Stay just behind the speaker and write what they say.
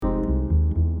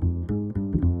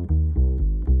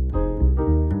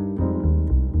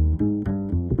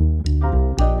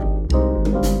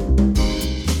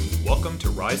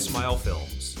Smile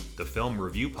Films, the film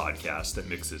review podcast that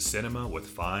mixes cinema with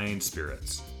fine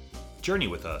spirits. Journey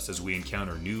with us as we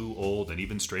encounter new, old, and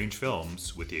even strange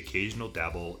films with the occasional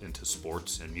dabble into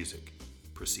sports and music.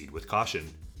 Proceed with caution,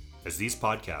 as these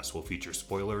podcasts will feature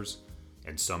spoilers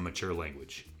and some mature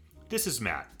language. This is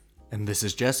Matt. And this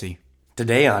is Jesse.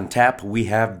 Today on tap, we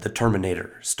have The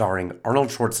Terminator, starring Arnold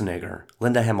Schwarzenegger,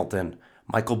 Linda Hamilton,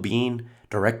 Michael Biehn,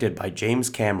 directed by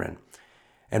James Cameron.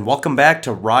 And welcome back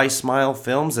to Rye Smile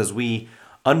Films as we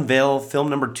unveil film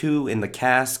number 2 in the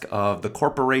cask of The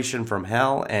Corporation from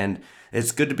Hell. And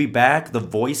it's good to be back. The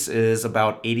voice is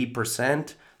about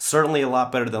 80%. Certainly a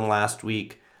lot better than last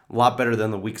week. A lot better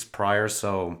than the weeks prior.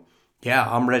 So yeah,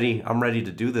 I'm ready. I'm ready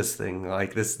to do this thing.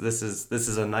 Like this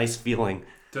is a nice feeling.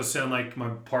 Does sound like my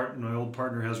old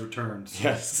partner has returned. So.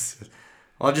 Yes.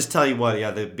 I'll just tell you what, yeah,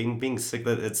 the being sick,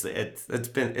 it's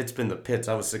been the pits.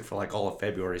 I was sick for like all of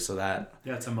February, so that...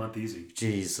 Yeah, it's a month easy.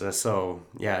 Jeez, so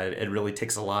yeah, it really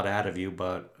takes a lot out of you,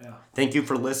 but yeah. Thank you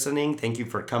for listening. Thank you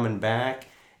for coming back.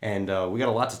 And we got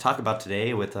a lot to talk about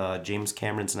today with James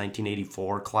Cameron's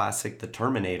 1984 classic, The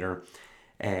Terminator.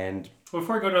 And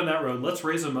before we go down that road, let's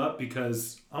raise them up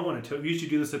because I want to... We usually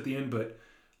do this at the end, but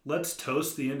let's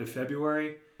toast the end of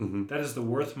February. Mm-hmm. That is the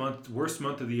worst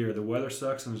month of the year. The weather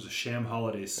sucks, and there's a sham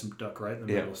holiday stuck right in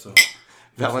the middle. So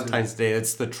Valentine's Day,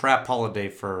 it's the trap holiday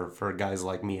for guys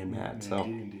like me and Matt. So.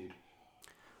 Indeed.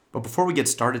 But before we get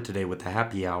started today with the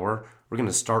happy hour, we're going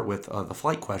to start with the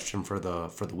flight question for the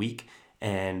week.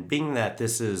 And being that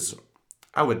this is,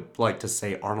 I would like to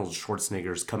say, Arnold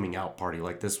Schwarzenegger's coming out party.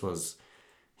 Like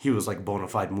he was like a bona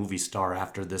fide movie star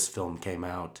after this film came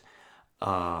out.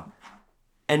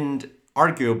 And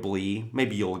arguably,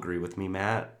 maybe you'll agree with me,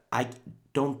 Matt, I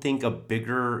don't think a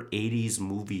bigger 80s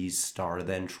movie star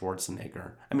than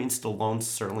Schwarzenegger. I mean, Stallone's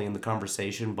certainly in the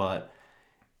conversation, but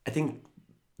I think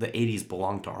the 80s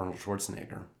belong to Arnold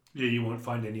Schwarzenegger. Yeah, you won't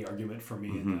find any argument from me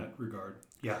in that regard.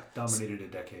 Yeah, dominated a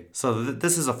decade. So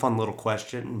this is a fun little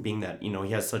question, being that, he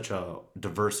has such a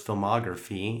diverse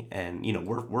filmography, and,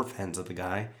 we're fans of the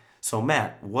guy. So,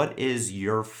 Matt, what is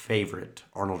your favorite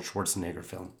Arnold Schwarzenegger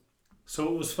film? So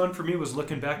what was fun for me was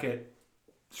looking back at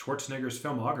Schwarzenegger's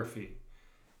filmography.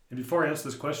 And before I answer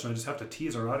this question, I just have to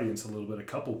tease our audience a little bit. A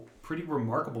couple pretty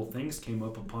remarkable things came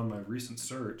up upon my recent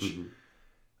search.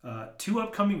 Mm-hmm. 2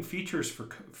 upcoming features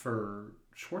for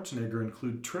Schwarzenegger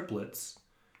include Triplets,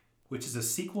 which is a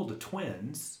sequel to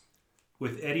Twins,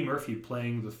 with Eddie Murphy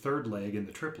playing the third leg in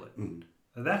the triplet. Mm-hmm.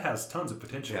 Now that has tons of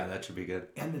potential. Yeah, that should be good.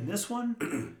 And then this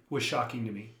one was shocking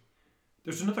to me.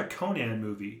 There's another Conan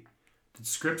movie. The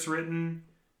script's written.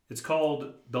 It's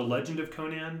called The Legend of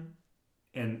Conan.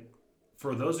 And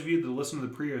for those of you that listen to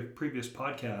the previous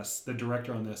podcasts, the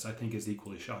director on this, I think, is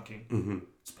equally shocking. Mm-hmm.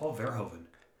 It's Paul Verhoeven.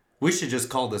 We should just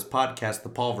call this podcast the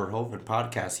Paul Verhoeven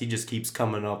podcast. He just keeps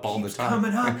coming up all the time.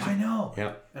 Coming up, I know.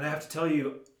 Yeah. And I have to tell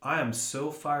you, I am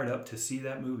so fired up to see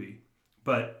that movie.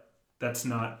 But that's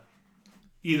not...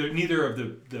 Neither of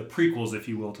the prequels, if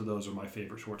you will, to those are my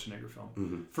favorite Schwarzenegger film.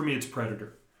 Mm-hmm. For me, it's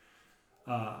Predator.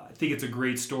 I think it's a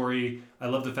great story. I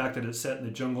love the fact that it's set in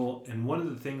the jungle. And one of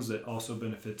the things that also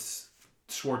benefits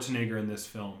Schwarzenegger in this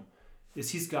film is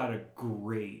he's got a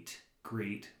great,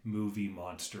 great movie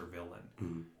monster villain.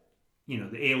 Mm-hmm.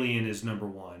 The Alien is number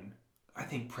 1. I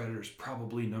think Predator's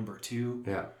probably number 2.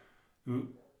 Yeah.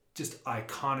 Just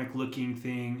iconic looking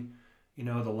thing.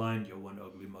 The line, "You're one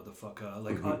ugly motherfucker."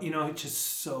 Like, mm-hmm. It's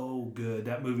just so good.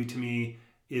 That movie to me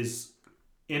is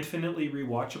infinitely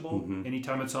rewatchable. Mm-hmm.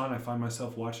 Anytime it's on, I find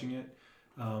myself watching it.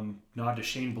 Nod to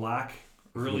Shane Black,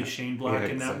 Shane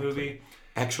Black in that movie.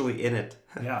 Actually in it.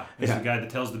 Yeah, he's the guy that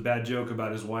tells the bad joke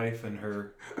about his wife and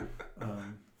her,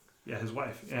 his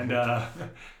wife. And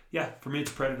for me,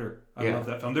 it's Predator. I love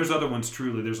that film. There's other ones,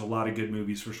 truly. There's a lot of good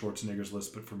movies for Schwarzenegger's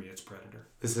list, but for me, it's Predator.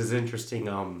 This is interesting.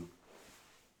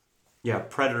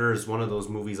 Predator is one of those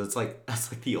movies. That's like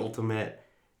the ultimate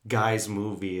guy's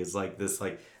movie. It's like this,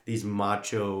 like these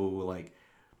macho, like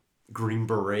Green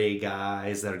Beret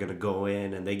guys that are gonna go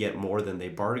in and they get more than they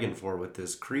bargained for with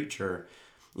this creature.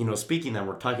 Speaking that,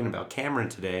 we're talking about Cameron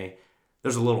today.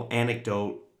 There's a little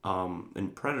anecdote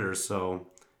in Predator. So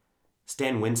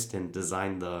Stan Winston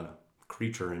designed the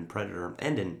creature in Predator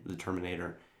and in The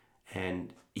Terminator,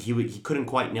 and he couldn't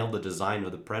quite nail the design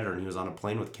of the Predator, and he was on a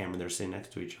plane with Cameron. They're sitting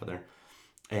next to each other,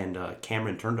 and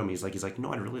Cameron turned to him. He's like,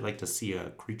 no, I'd really like to see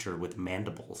a creature with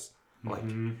mandibles.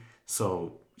 Mm-hmm.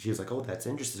 So she was like, oh, that's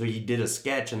interesting. So he did a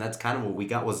sketch, and that's kind of what we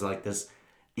got, was like this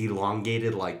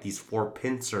elongated, like these 4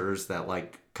 pincers that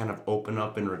like kind of open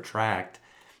up and retract.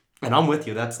 And I'm with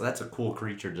you. That's a cool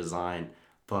creature design,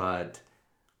 but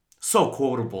so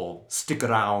quotable. Stick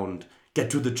around. Get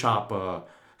to the chopper.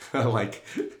 like,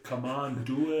 come on,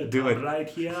 do it. Do I'm it. right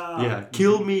here. yeah,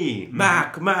 kill me,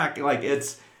 Mac. Like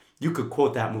you could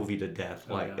quote that movie to death.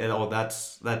 Like, yeah.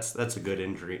 that's a good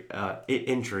injury.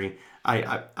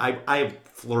 I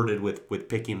flirted with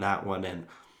picking that one, and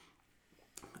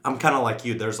I'm kind of like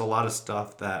you. There's a lot of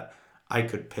stuff that I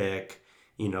could pick.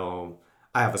 You know,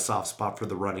 I have a soft spot for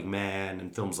The Running Man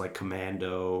and films like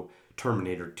Commando,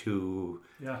 Terminator 2,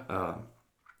 Yeah.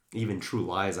 even True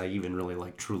Lies. I even really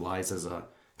like True Lies as a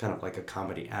kind of like a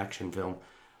comedy action film.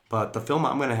 But the film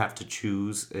I'm going to have to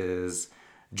choose is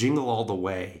Jingle All the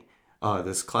Way.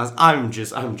 This class, I'm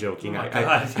joking. Oh my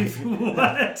God.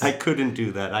 What? I couldn't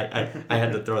do that. I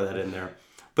had to throw that in there.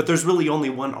 But there's really only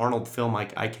one Arnold film I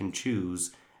can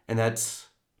choose, and that's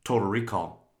Total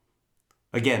Recall.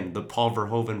 Again, the Paul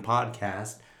Verhoeven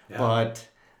podcast. Yeah. But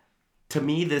to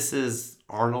me, this is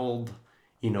Arnold,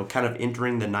 kind of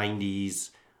entering the 90s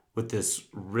with this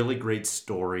really great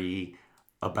story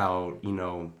about,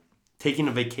 taking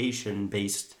a vacation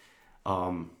based,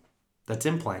 that's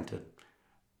implanted.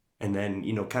 And then,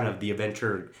 kind of the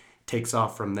adventure takes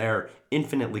off from there.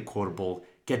 Infinitely quotable.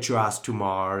 Get your ass to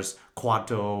Mars.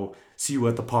 Quato. See you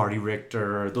at the party,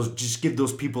 Richter. Just give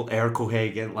those people air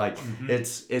Cohagen. Like,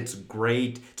 it's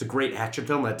great. It's a great action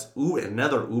film. That's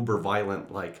another uber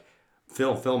violent like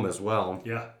film as well.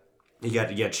 Yeah. You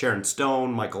got Sharon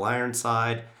Stone, Michael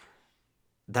Ironside.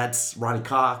 That's Ronnie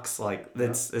Cox. Like,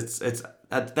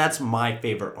 that's my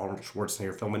favorite Arnold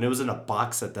Schwarzenegger film, and it was in a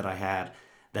box set that I had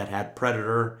that had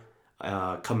Predator,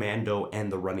 Commando,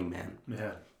 and The Running Man.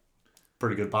 Yeah.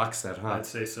 Pretty good box set, huh? I'd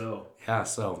say so. Yeah.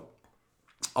 So,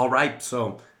 all right.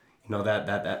 So,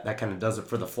 that kind of does it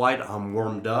for the flight. I'm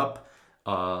warmed up,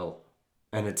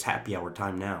 and it's happy hour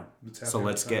time now. So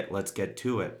let's get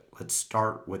to it. Let's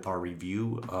start with our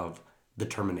review of The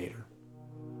Terminator.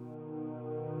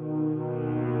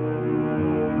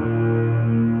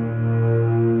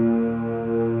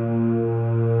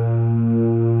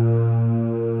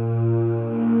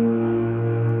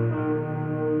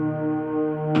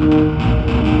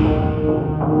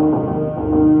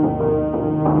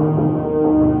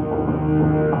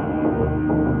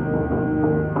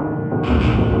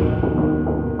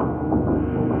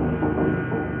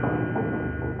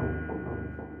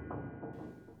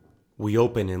 We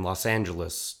open in Los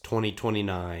Angeles,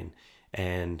 2029,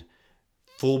 and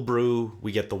full brew,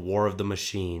 we get the War of the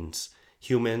Machines.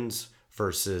 Humans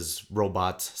versus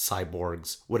robots,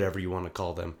 cyborgs, whatever you want to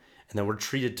call them. And then we're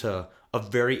treated to a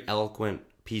very eloquent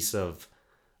piece of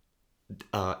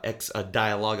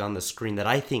dialogue on the screen that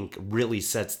I think really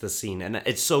sets the scene. And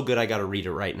it's so good I got to read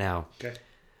it right now. Okay.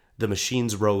 The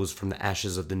machines rose from the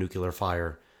ashes of the nuclear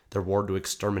fire. Their war to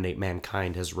exterminate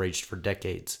mankind has raged for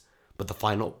decades. But the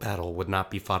final battle would not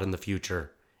be fought in the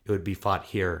future. It would be fought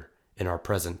here, in our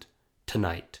present,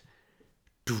 tonight.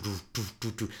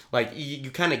 Like,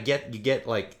 you kind of get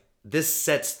like, this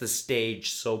sets the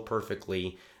stage so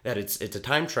perfectly that it's a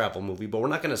time travel movie, but we're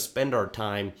not going to spend our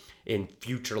time in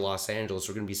future Los Angeles.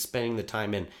 We're going to be spending the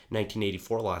time in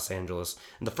 1984 Los Angeles.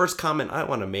 And the first comment I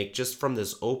want to make just from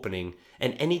this opening,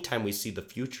 and anytime we see the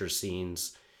future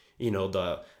scenes,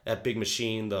 that big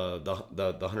machine, the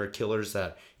 100 killers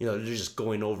that, they're just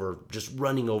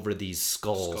running over these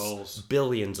skulls.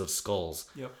 Billions of skulls.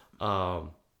 Yep.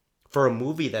 For a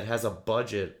movie that has a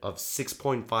budget of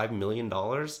 $6.5 million,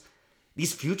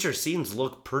 these future scenes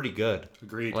look pretty good.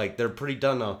 Agreed. Like, they're pretty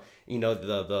done.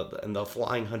 The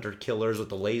flying 100 killers with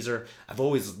the laser. I've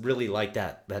always really liked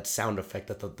that sound effect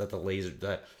that the laser,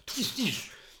 that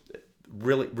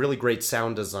really, really great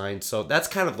sound design. So that's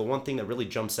kind of the one thing that really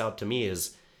jumps out to me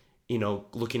is,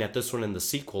 looking at this one in the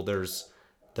sequel,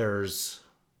 there's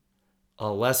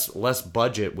a less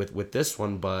budget with this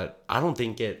one, but I don't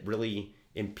think it really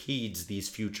impedes these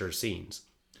future scenes.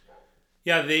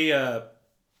 Yeah, the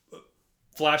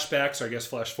flashbacks, or I guess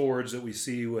flash forwards that we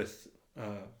see with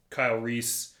Kyle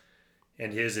Reese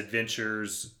and his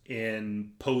adventures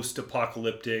in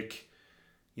post-apocalyptic,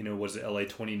 was it LA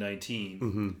 2019?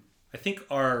 Mm-hmm. I think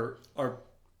are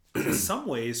in some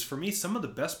ways, for me, some of the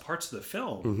best parts of the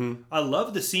film. Mm-hmm. I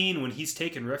love the scene when he's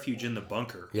taking refuge in the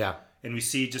bunker. Yeah. And we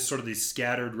see just sort of these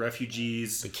scattered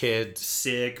refugees. The kids.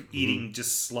 Sick, eating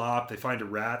just slop. They find a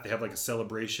rat. They have like a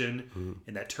celebration.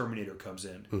 And that Terminator comes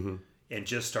in and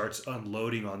just starts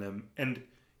unloading on them. And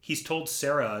he's told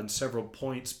Sarah in several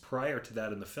points prior to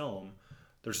that in the film,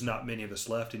 there's not many of us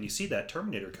left. And you see that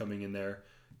Terminator coming in there.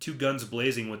 Two guns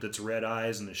blazing with its red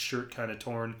eyes and the shirt kind of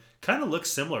torn. Kind of looks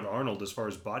similar to Arnold as far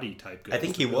as body type goes. I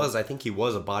think he was a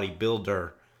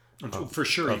bodybuilder. For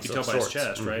sure. You can tell by his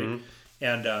chest, right?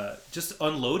 And just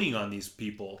unloading on these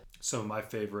people. Some of my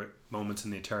favorite moments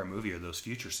in the entire movie are those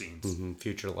future scenes.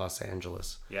 Future Los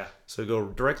Angeles. Yeah. So we go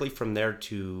directly from there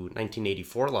to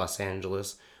 1984 Los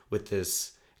Angeles with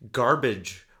this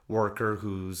garbage worker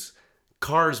whose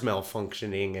car's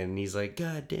malfunctioning, and he's like,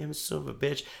 "God damn, son of a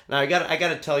bitch!" Now I got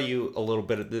to tell you a little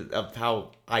bit of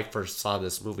how I first saw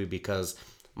this movie, because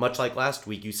much like last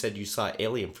week, you said you saw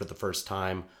Alien for the first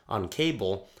time on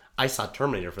cable. I saw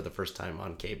Terminator for the first time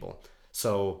on cable.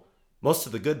 So most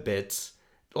of the good bits,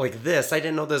 like this, I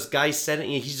didn't know this guy said it.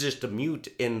 He's just a mute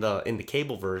in the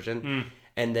cable version.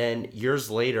 And then years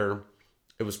later,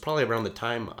 it was probably around the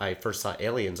time I first saw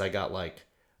Aliens, I got like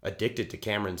addicted to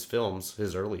Cameron's films,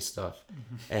 his early stuff.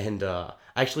 And I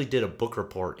actually did a book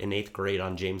report in 8th grade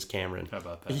on James Cameron. How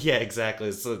about that? Yeah,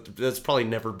 exactly. So that's probably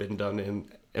never been done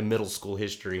in middle school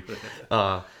history.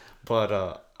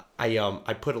 But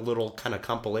I put a little kind of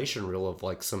compilation reel of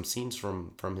like some scenes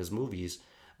from his movies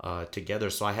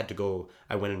together. So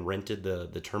I went and rented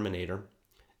the Terminator,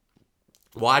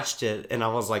 watched it, and I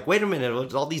was like, wait a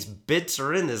minute, all these bits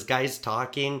are in this. Guy's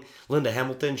talking, Linda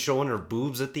Hamilton showing her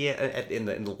boobs in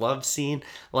the love scene.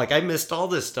 Like, I missed all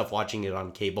this stuff watching it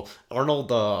on cable.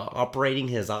 Arnold operating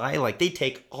his eye, like they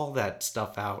take all that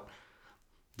stuff out.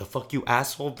 The fuck you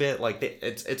asshole bit, like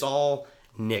it's all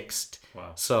nixed.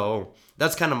 Wow. So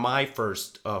that's kind of my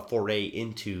first foray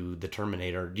into the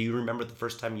Terminator. Do you remember the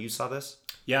first time you saw this?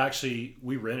 Yeah, actually,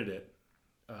 we rented it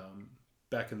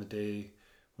back in the day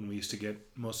when we used to get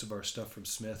most of our stuff from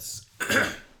Smith's.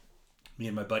 Me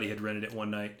and my buddy had rented it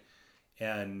one night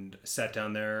and sat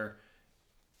down there.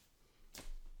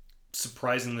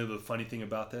 Surprisingly, the funny thing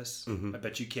about this, I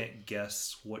bet you can't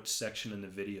guess what section in the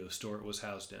video store it was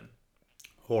housed in.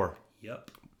 Horror.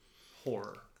 Yep.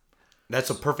 Horror. That's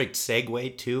a perfect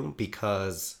segue, too,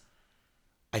 because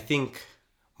I think,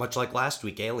 much like last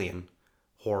week, Alien,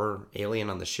 horror, Alien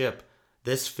on the ship,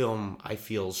 this film, I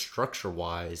feel,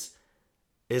 structure-wise,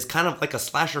 is kind of like a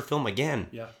slasher film again.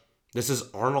 Yeah. This is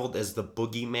Arnold as the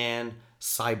boogeyman,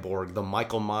 cyborg, the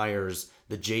Michael Myers,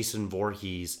 the Jason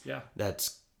Voorhees,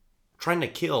 that's trying to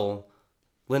kill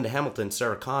Linda Hamilton,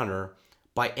 Sarah Connor,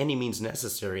 by any means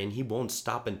necessary, and he won't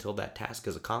stop until that task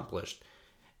is accomplished.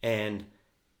 And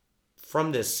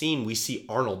from this scene, we see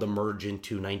Arnold emerge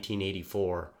into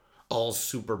 1984, all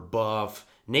super buff,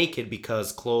 naked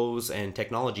because clothes and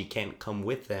technology can't come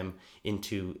with them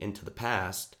into the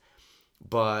past.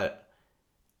 But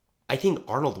I think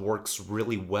Arnold works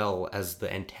really well as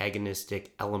the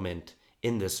antagonistic element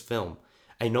in this film.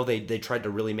 I know they tried to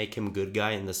really make him good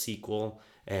guy in the sequel,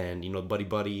 and, you know,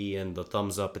 buddy and the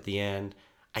thumbs up at the end.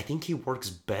 I think he works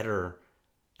better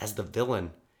as the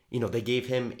villain. You know, they gave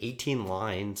him 18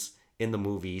 lines in the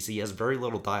movies. He has very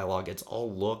little dialogue. It's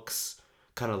all looks,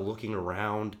 kind of looking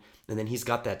around. And then he's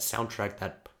got that soundtrack,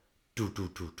 that do.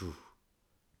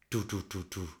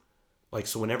 Like,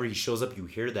 so whenever he shows up, you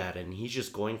hear that, and he's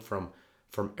just going from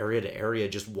area to area,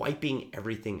 just wiping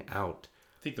everything out.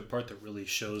 I think the part that really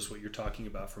shows what you're talking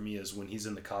about for me is when he's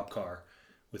in the cop car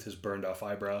with his burned off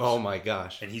eyebrows. Oh my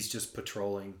gosh. And he's just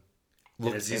patrolling.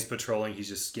 And as he's patrolling, he's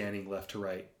just scanning left to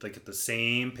right, like at the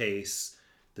same pace,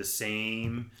 the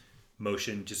same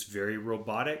motion, just very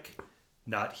robotic,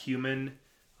 not human.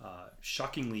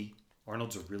 Shockingly,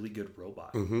 Arnold's a really good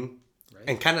robot. Mm-hmm. Right?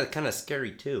 And kind of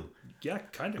scary too. Yeah,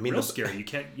 kind of. I mean, real scary. You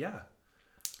can't. Yeah.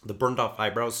 The burned off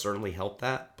eyebrows certainly help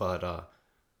that, but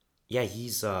yeah,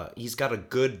 he's got a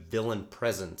good villain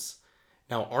presence.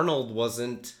 Now Arnold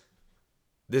wasn't.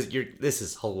 This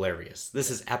is hilarious. This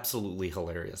is absolutely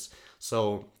hilarious.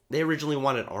 So they originally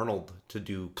wanted Arnold to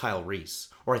do Kyle Reese,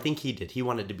 or I think he did. He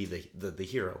wanted to be the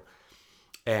hero,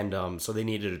 and so they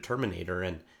needed a Terminator,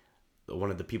 and one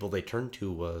of the people they turned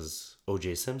to was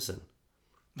O.J. Simpson.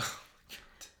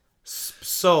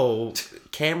 So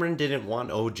Cameron didn't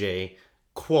want O.J.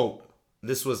 Quote,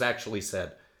 this was actually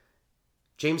said.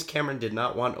 James Cameron did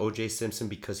not want O.J. Simpson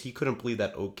because he couldn't believe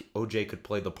that O.J. could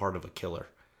play the part of a killer.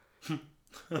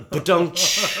 But don't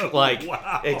like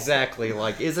wow. Exactly,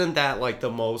 like, isn't that like the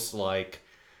most, like,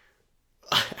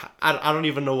 I don't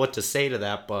even know what to say to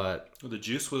that, but well, the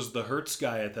Juice was the Hertz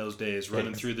guy at those days,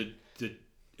 running through the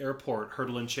airport,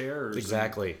 hurdling chairs.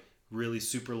 Exactly. Really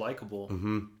super likable.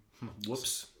 Mm-hmm.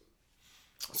 Whoops.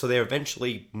 So they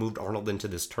eventually moved Arnold into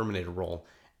this Terminator role,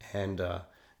 and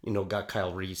got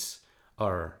Kyle Reese.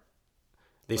 Or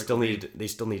they still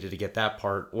needed to get that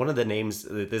part. One of the names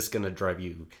that this is gonna drive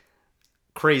you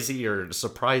crazy or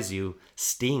surprise you,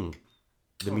 Sting,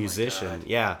 the musician.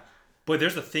 Yeah. Boy,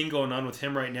 there's a thing going on with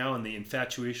him right now, and the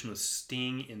infatuation with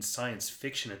Sting in science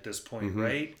fiction at this point,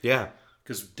 right? Yeah.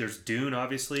 Because there's Dune,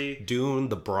 obviously. Dune,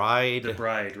 The Bride. The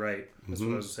Bride, right. That's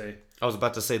what I was going to say. I was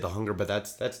about to say The Hunger, but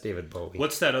that's David Bowie.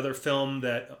 What's that other film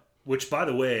that which, by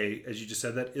the way, as you just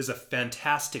said, that is a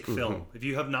fantastic film. If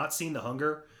you have not seen The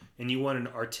Hunger and you want an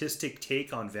artistic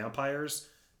take on vampires,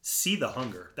 see The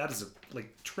Hunger. That is a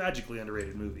tragically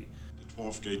underrated movie.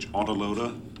 12 gauge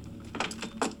autoloader.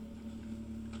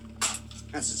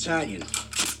 That's Italian.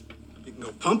 You can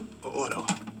go pump or auto.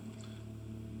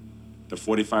 The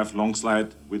 45 long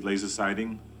slide with laser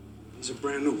sighting. These are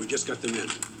brand new. We just got them in.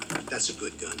 That's a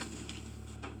good gun.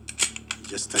 You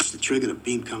just touch the trigger, the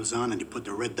beam comes on, and you put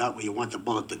the red dot where you want the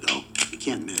bullet to go. You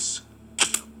can't miss.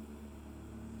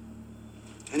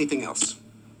 Anything else?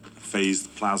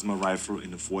 Phased plasma rifle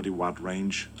in the 40-watt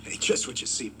range. Hey, just what you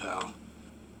see, pal.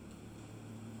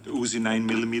 The Uzi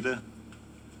 9mm.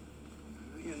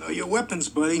 You know your weapons,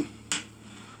 buddy.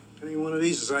 Any one of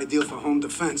these is ideal for home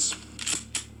defense.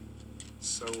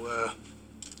 So,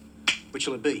 which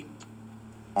will it be?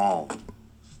 All.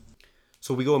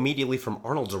 So we go immediately from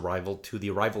Arnold's arrival to the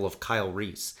arrival of Kyle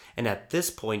Reese. And at this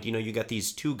point, you got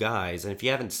these two guys, and if you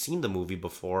haven't seen the movie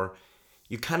before,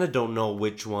 you kind of don't know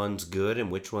which one's good and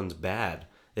which one's bad.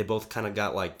 They both kind of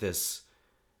got like this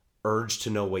urge to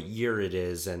know what year it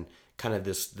is, and kind of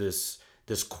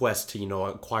this quest to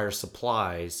acquire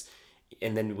supplies.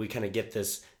 And then we kind of get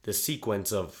this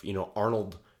sequence of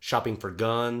Arnold shopping for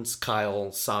guns,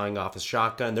 Kyle sawing off his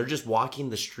shotgun. They're just walking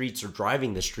the streets or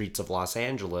driving the streets of Los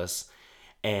Angeles.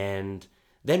 And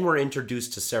then we're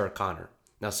introduced to Sarah Connor.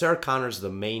 Now, Sarah Connor's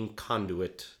the main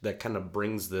conduit that kind of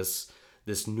brings this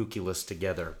nucleus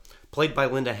together. Played by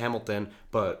Linda Hamilton,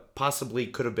 but possibly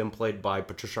could have been played by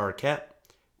Patricia Arquette,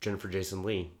 Jennifer Jason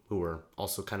Leigh, who were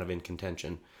also kind of in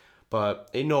contention. But,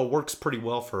 it works pretty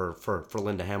well for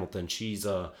Linda Hamilton. She's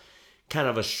a kind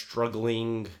of a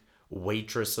struggling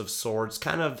waitress of sorts.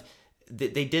 Kind of,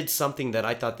 they did something that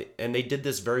I thought, and they did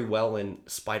this very well in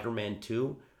Spider-Man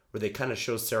 2, where they kind of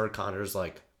show Sarah Connor's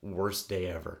worst day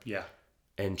ever. Yeah.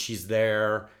 And she's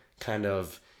there kind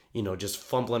of, just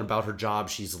fumbling about her job.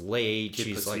 She's late. Kid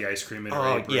she's puts the ice cream in her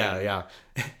oh, apron. yeah.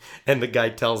 And the guy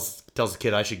tells the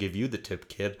kid, I should give you the tip,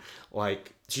 kid.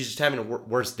 She's just having a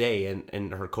worst day,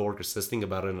 and her coworker says, think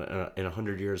about it, in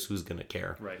 100 years, who's going to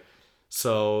care? Right.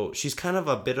 So she's kind of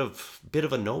a bit of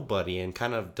a nobody, and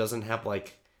kind of doesn't have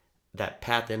that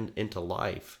path into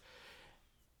life.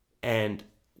 And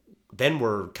then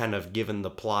we're kind of given the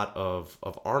plot of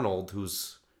Arnold,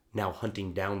 who's now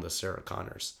hunting down the Sarah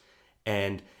Connors.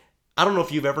 And I don't know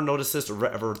if you've ever noticed this or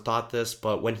ever thought this,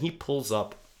 but when he pulls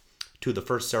up to the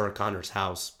first Sarah Connor's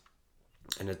house,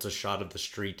 and it's a shot of the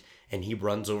street, and he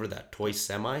runs over that toy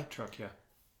semi truck, yeah,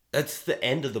 that's the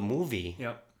end of the movie.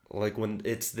 Yep. When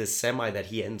it's this semi that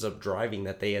he ends up driving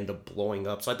that they end up blowing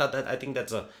up. So I think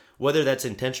that's whether that's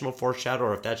intentional foreshadow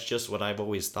or if that's just what I've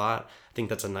always thought, I think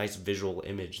that's a nice visual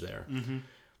image there. Mm-hmm.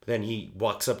 But then he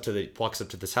walks up to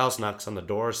this house, knocks on the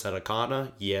door, Sarah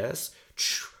Connor, yes.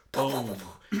 Boom.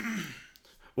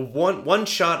 One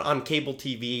shot on cable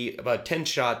TV, about 10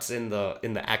 shots in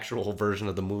the actual version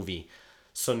of the movie.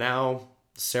 So now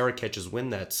Sarah catches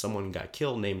wind that someone got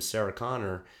killed named Sarah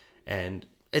Connor, and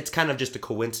it's kind of just a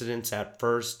coincidence at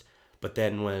first, but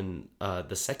then when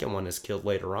the second one is killed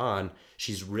later on,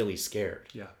 she's really scared.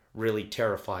 Yeah. Really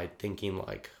terrified, thinking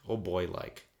oh boy,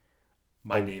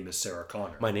 my name is Sarah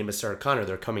Connor. My name is Sarah Connor.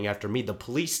 They're coming after me. The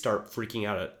police start freaking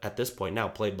out at this point now,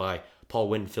 played by Paul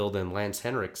Winfield and Lance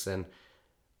Henriksen,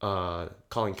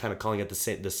 calling it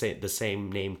the same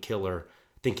name killer,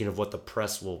 thinking of what the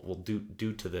press will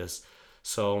do to this.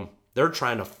 So they're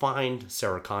trying to find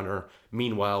Sarah Connor.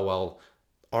 Meanwhile, while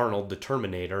Arnold the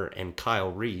Terminator and Kyle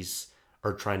Reese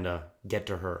are trying to get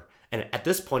to her. And at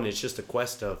this point, it's just a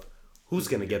quest of who's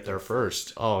going to get there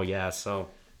first. Oh, yeah. So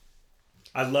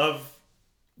I love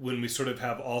when we sort of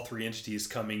have all three entities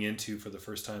coming into for the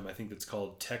first time. I think it's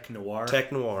called Tech Noir.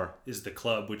 Tech Noir is the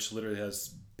club, which literally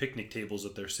has picnic tables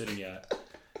that they're sitting at.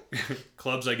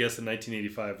 Clubs, I guess, in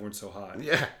 1985 weren't so hot.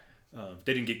 Yeah.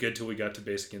 They didn't get good till we got to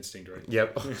Basic Instinct, right?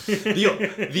 Yep.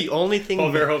 The only thing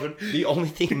Paul Verhoeven. The only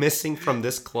thing missing from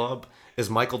this club is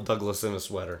Michael Douglas in a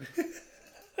sweater.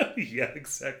 Yeah,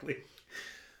 exactly.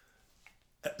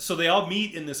 So they all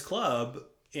meet in this club,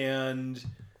 and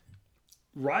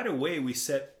right away we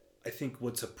set, I think,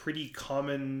 what's a pretty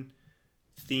common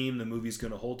theme the movie's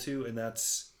going to hold to, and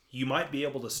that's you might be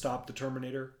able to stop the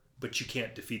Terminator, but you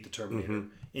can't defeat the Terminator. Mm-hmm.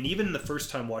 And even the first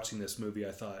time watching this movie,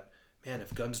 I thought, man,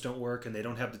 if guns don't work and they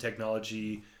don't have the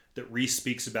technology that Reese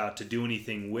speaks about to do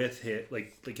anything with it,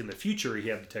 like in the future he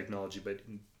had the technology, but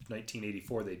in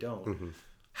 1984 they don't. Mm-hmm.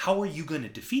 How are you going to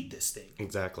defeat this thing?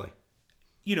 Exactly.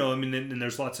 And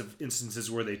there's lots of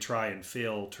instances where they try and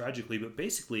fail tragically, but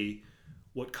basically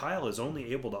what Kyle is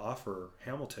only able to offer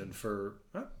Hamilton for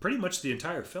pretty much the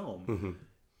entire film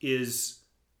is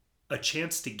a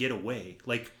chance to get away,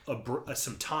 like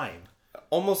some time.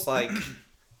 Almost like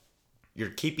you're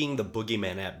keeping the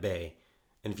boogeyman at bay,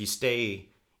 and if you stay,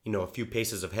 a few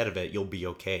paces ahead of it, you'll be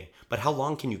okay. But how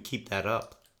long can you keep that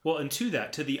up? Well, and to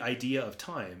the idea of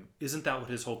time, isn't that what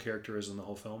his whole character is in the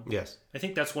whole film? Yes. I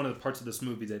think that's one of the parts of this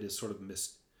movie that is sort of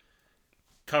missed.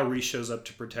 Kyle Reese shows up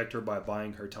to protect her by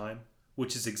buying her time,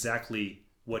 which is exactly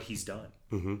what he's done.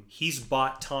 Mm-hmm. He's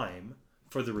bought time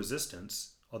for the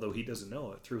Resistance, although he doesn't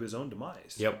know it, through his own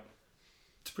demise. Yep.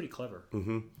 It's pretty clever.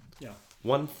 Mm-hmm. Yeah.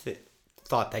 One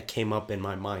thought that came up in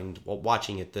my mind while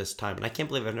watching it this time, and I can't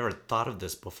believe I've never thought of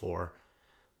this before.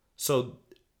 So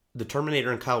the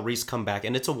Terminator and Kyle Reese come back,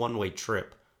 and it's a one-way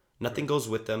trip. Nothing goes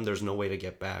with them. There's no way to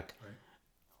get back. Right.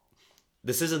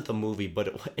 This isn't the movie,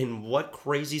 but in what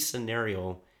crazy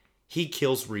scenario he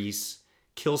kills Reese,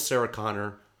 kills Sarah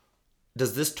Connor?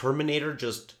 Does this Terminator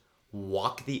just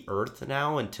walk the earth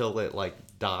now until it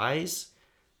dies?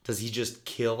 Does he just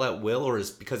kill at will, or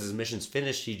is because his mission's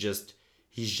finished he's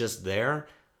just there?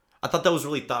 I thought that was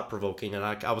really thought-provoking, and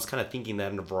I was kind of thinking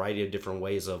that in a variety of different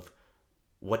ways of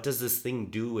what does this thing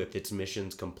do if its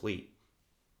mission's complete?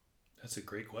 That's a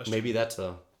great question. Maybe that's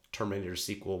a Terminator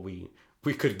sequel we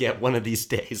could get one of these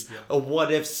days. Yeah. A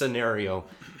what-if scenario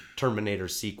Terminator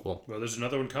sequel. Well, there's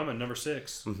another one coming, number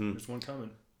 6. Mm-hmm. There's one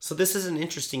coming. So this is an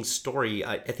interesting story.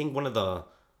 I think one of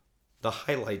the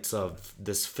highlights of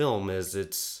this film is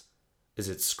its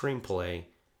screenplay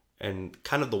and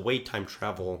kind of the way time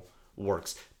travel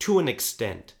works to an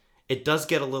extent. It does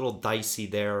get a little dicey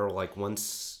there,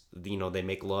 once they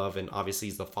make love, and obviously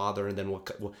he's the father, and then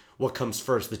what comes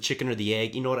first, the chicken or the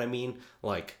egg? You know what I mean?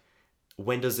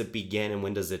 When does it begin and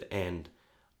when does it end?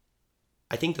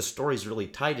 I think the story's really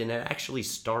tight, and it actually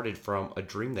started from a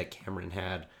dream that Cameron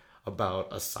had about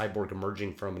a cyborg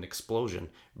emerging from an explosion,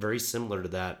 very similar to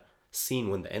that scene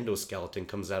when the endoskeleton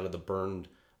comes out of the burned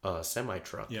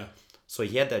semi-truck. Yeah. So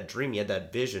he had that dream, he had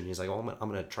that vision. He's like, I'm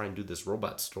going to try and do this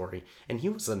robot story. And he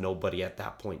was a nobody at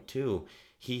that point, too.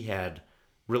 He had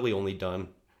really only done,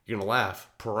 you're going to laugh,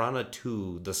 Piranha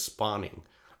 2, The Spawning.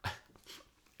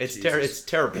 It's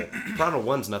terrible. Piranha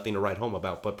 1's nothing to write home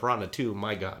about, but Piranha 2,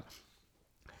 my God.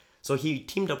 So he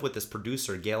teamed up with this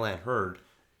producer, Gail Ann Hurd,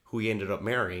 who he ended up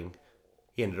marrying.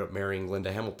 He ended up marrying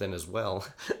Linda Hamilton as well.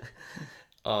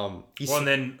 And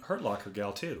then Hurt Locker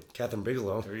gal, too. Catherine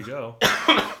Bigelow. There you go.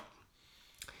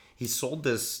 He sold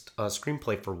this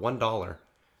screenplay for $1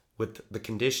 with the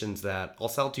conditions that I'll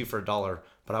sell it to you for $1,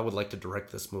 but I would like to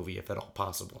direct this movie if at all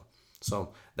possible.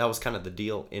 So that was kind of the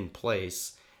deal in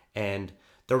place. And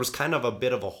there was kind of a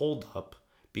bit of a holdup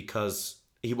because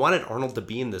he wanted Arnold to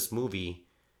be in this movie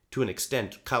to an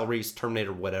extent, Kyle Reese,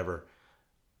 Terminator, whatever.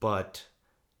 But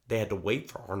they had to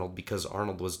wait for Arnold because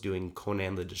Arnold was doing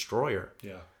Conan the Destroyer.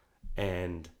 Yeah.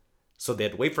 And so they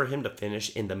had to wait for him to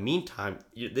finish. In the meantime,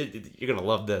 you're going to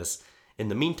love this. In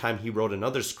the meantime, he wrote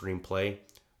another screenplay,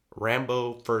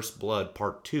 Rambo First Blood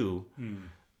Part 2,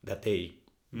 that they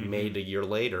made a year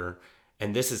later.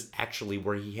 And this is actually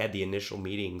where he had the initial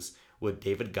meetings with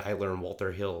David Giler and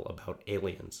Walter Hill about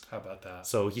aliens. How about that?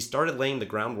 So he started laying the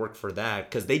groundwork for that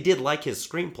because they did like his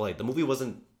screenplay. The movie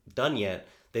wasn't done yet.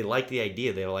 They liked the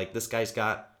idea. They were like, this guy's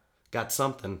got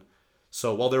something.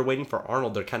 So while they're waiting for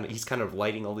Arnold, he's kind of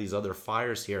lighting all these other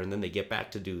fires here, and then they get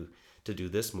back to do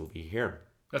this movie here.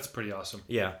 That's pretty awesome.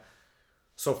 Yeah.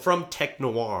 So from tech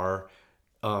noir,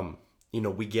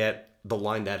 we get the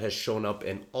line that has shown up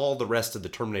in all the rest of the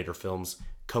Terminator films: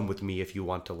 "Come with me if you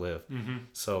want to live." Mm-hmm.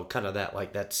 So kind of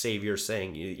that savior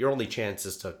saying, your only chance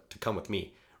is to come with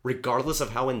me, regardless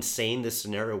of how insane this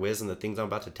scenario is and the things I'm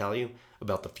about to tell you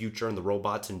about the future and the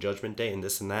robots and Judgment Day and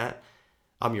this and that.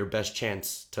 I'm your best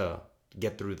chance to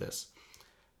get through this.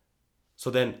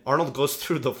 So then Arnold goes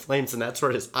through the flames, and that's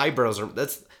where his eyebrows are.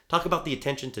 Let's talk about the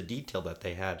attention to detail that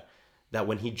they had. That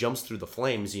when he jumps through the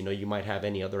flames, you might have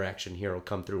any other action hero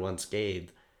come through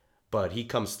unscathed, but he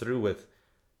comes through with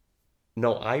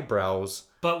no eyebrows,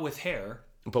 but with hair.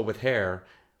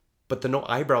 But the no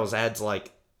eyebrows adds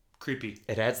creepy.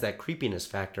 It adds that creepiness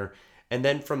factor. And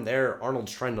then from there,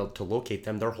 Arnold's trying to locate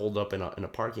them. They're holed up in a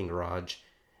parking garage.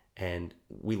 And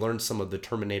we learn some of the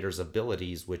Terminator's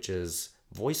abilities, which is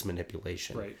voice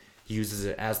manipulation. Right. He uses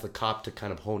it as the cop to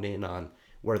kind of hone in on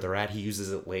where they're at. He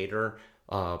uses it later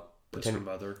as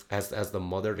the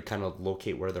mother to kind of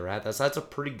locate where they're at. That's a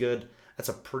pretty good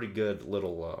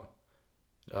little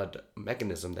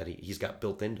mechanism that he's got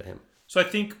built into him. So I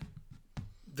think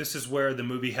this is where the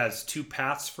movie has two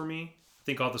paths for me. I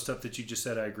think all the stuff that you just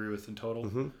said I agree with in total.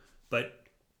 Mm-hmm. But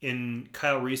in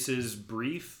Kyle Reese's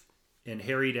brief and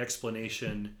harried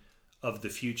explanation of the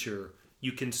future,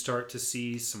 you can start to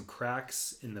see some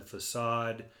cracks in the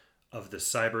facade of the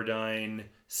Cyberdyne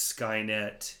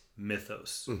Skynet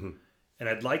mythos. Mm-hmm. And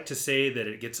I'd like to say that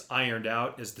it gets ironed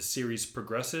out as the series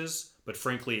progresses, but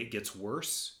frankly, it gets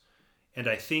worse. And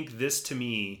I think this, to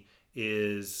me,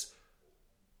 is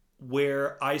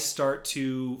where I start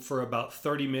to, for about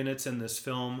 30 minutes in this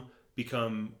film,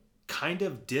 become kind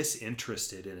of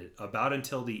disinterested in it. About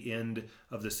until the end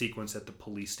of the sequence at the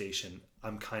police station,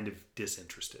 I'm kind of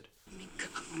disinterested.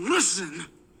 Listen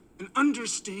and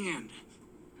understand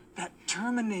that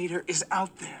Terminator is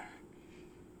out there.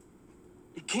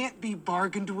 It can't be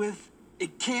bargained with.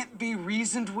 It can't be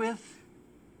reasoned with.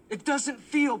 It doesn't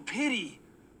feel pity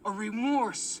or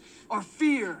remorse or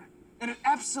fear. And it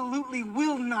absolutely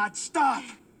will not stop.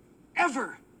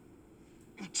 Ever.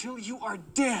 Until you are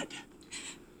dead.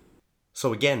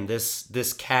 So again,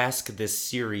 this cask, this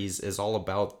series is all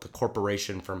about the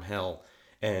corporation from hell.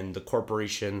 And the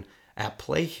corporation at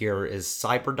play here is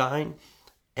Cyberdyne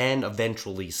and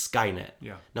eventually Skynet.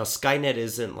 Yeah. Now Skynet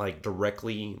isn't like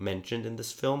directly mentioned in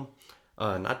this film.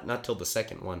 Not till the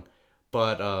second one.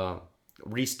 But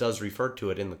Reese does refer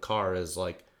to it in the car as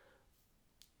like,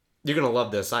 you're going to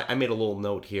love this. I made a little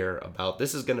note here about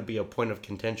this is going to be a point of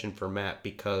contention for Matt,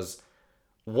 because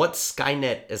what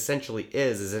Skynet essentially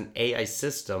is an AI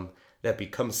system that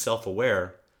becomes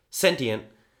self-aware, sentient,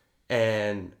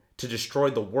 and to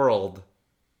destroy the world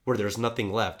where there's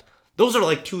nothing left. Those are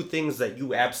like two things that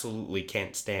you absolutely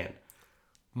can't stand.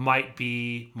 Might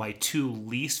be my two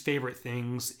least favorite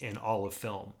things in all of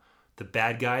film. The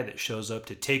bad guy that shows up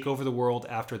to take over the world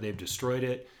after they've destroyed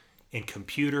it, and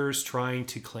computers trying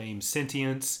to claim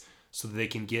sentience so that they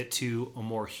can get to a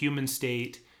more human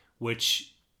state,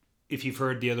 which, if you've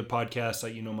heard the other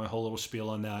podcast, you know my whole little spiel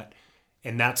on that.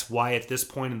 And that's why at this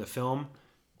point in the film,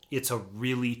 it's a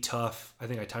really tough, I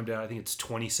think I timed it out, I think it's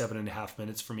 27 and a half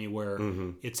minutes for me, where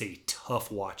it's a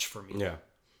tough watch for me. Yeah.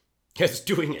 It's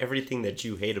doing everything that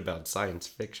you hate about science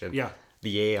fiction. Yeah.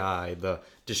 The AI, the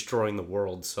destroying the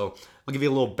world. So I'll give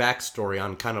you a little backstory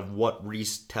on kind of what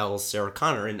Reese tells Sarah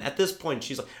Connor. And at this point,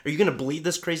 she's like, are you going to believe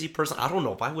this crazy person? I don't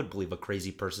know if I would believe a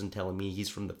crazy person telling me he's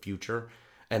from the future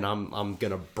and I'm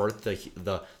going to birth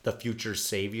the future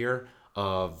savior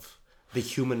of the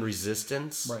human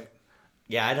resistance. Right.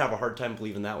 Yeah, I'd have a hard time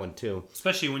believing that one too.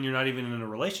 Especially when you're not even in a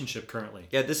relationship currently.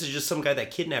 Yeah, this is just some guy that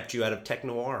kidnapped you out of Tech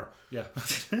Noir. Yeah.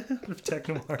 Tech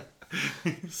Noir.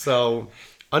 So,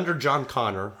 under John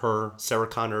Connor, Sarah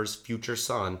Connor's future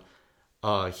son,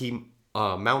 he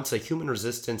mounts a human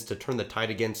resistance to turn the tide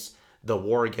against the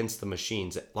war against the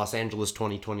machines, Los Angeles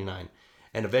 2029.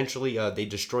 And eventually, they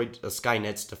destroyed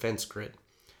Skynet's defense grid.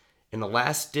 In a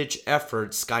last-ditch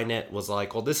effort, Skynet was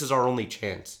like, well, this is our only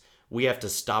chance. We have to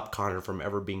stop Connor from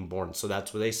ever being born. So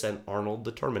that's where they sent Arnold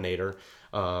the Terminator,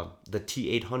 the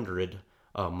T-800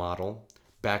 model,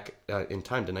 back in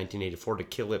time to 1984 to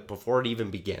kill it before it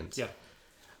even begins.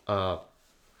 Yeah.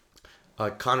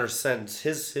 Connor sends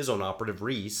his own operative,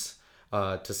 Reese,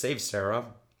 to save Sarah.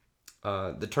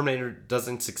 The Terminator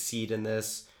doesn't succeed in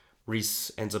this.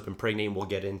 Reese ends up impregnating. We'll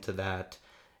get into that.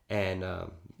 And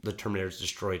the Terminator is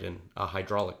destroyed in a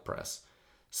hydraulic press.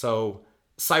 So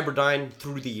Cyberdyne,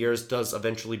 through the years, does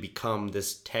eventually become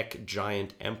this tech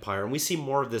giant empire. And we see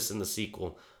more of this in the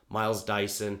sequel. Miles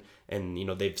Dyson, and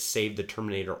they've saved the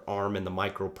Terminator arm and the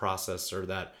microprocessor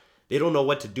that they don't know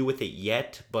what to do with it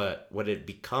yet, but what it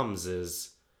becomes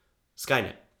is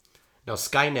Skynet. Now,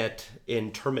 Skynet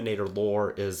in Terminator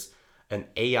lore is an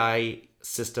AI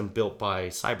system built by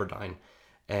Cyberdyne,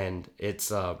 and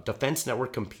it's a defense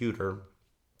network computer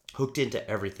hooked into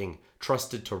everything,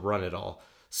 trusted to run it all.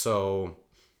 So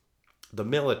the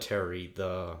military,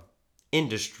 the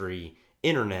industry,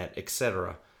 internet,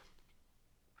 etc.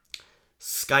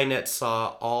 Skynet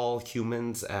saw all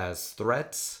humans as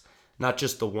threats, not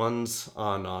just the ones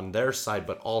on their side,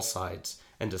 but all sides,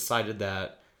 and decided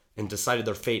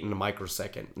their fate in a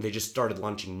microsecond. They just started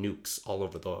launching nukes all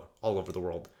over the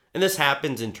world. And this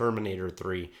happens in Terminator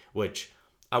 3, which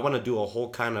I want to do a whole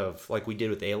kind of, like we did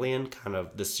with Alien, kind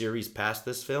of the series past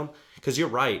this film. Because you're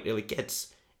right, it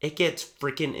gets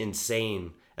freaking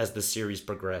insane as the series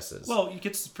progresses. Well, it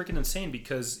gets freaking insane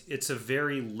because it's a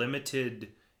very limited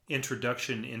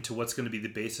introduction into what's going to be the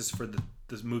basis for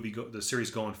the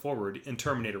series going forward in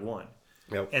Terminator 1.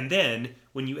 Yep. And then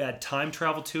when you add time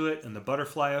travel to it and the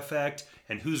butterfly effect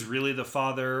and who's really the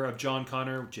father of John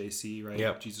Connor, JC, right?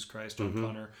 Yep. Jesus Christ, John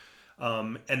Connor.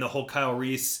 And the whole Kyle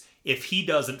Reese, if he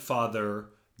doesn't father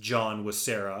John with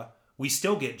Sarah, we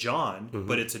still get John,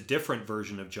 but it's a different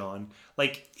version of John.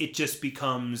 Like, it just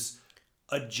becomes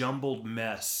a jumbled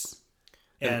mess.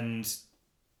 And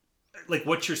like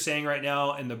what you're saying right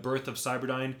now and the birth of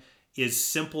Cyberdyne is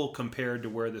simple compared to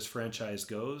where this franchise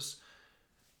goes.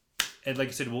 And like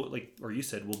you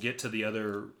said, we'll get to the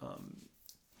other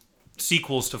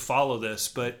sequels to follow this,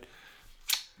 but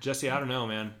Jesse, I don't know,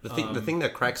 man. The thing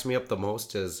that cracks me up the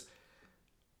most is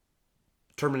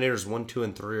Terminators 1, 2,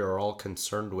 and 3 are all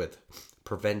concerned with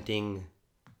preventing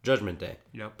Judgment Day.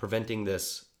 Yep. Preventing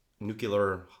this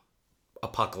nuclear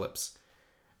apocalypse.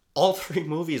 All three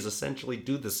movies essentially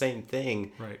do the same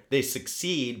thing. Right. They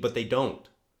succeed, but they don't.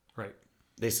 Right.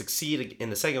 They succeed in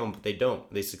the second one, but they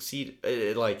don't. They succeed,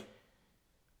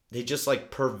 they just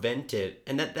like prevent it.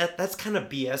 And that's kind of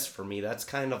BS for me. That's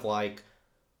kind of like,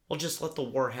 well, just let the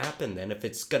war happen then if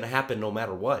it's going to happen no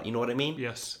matter what. You know what I mean?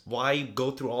 Yes. Why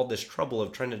go through all this trouble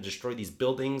of trying to destroy these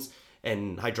buildings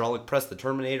and hydraulic press the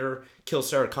Terminator, kill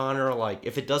Sarah Connor? Like,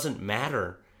 if it doesn't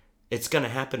matter, it's going to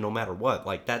happen no matter what.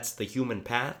 Like, that's the human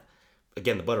path.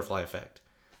 Again, the butterfly effect.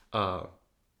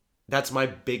 That's my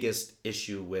biggest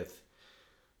issue with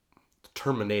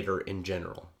Terminator in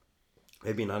general.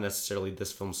 Maybe not necessarily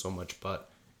this film so much,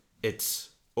 but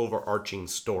its overarching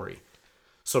story.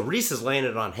 So Reese is laying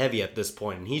it on heavy at this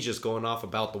point, and he's just going off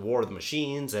about the war of the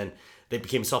machines, and they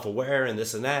became self-aware, and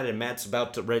this and that, and Matt's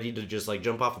ready to just like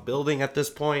jump off a building at this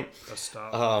point. Let's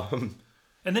stop.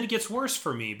 And then it gets worse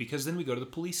for me, because then we go to the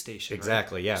police station.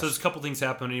 Exactly, right? yeah. So there's a couple things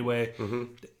happen anyway.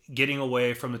 Getting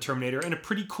away from the Terminator, and a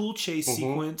pretty cool chase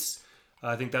sequence.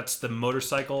 I think that's the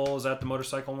motorcycle. Is that the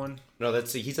motorcycle one? No,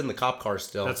 he's in the cop car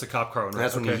still. That's the cop car one, right?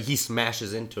 That's when he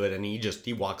smashes into it, and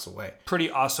he walks away. Pretty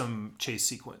awesome chase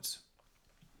sequence.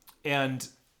 And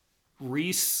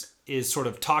Reese is sort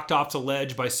of talked off the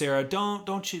ledge by Sarah.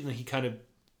 Don't you? And he kind of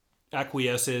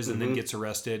acquiesces and then gets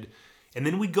arrested. And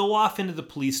then we go off into the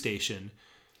police station.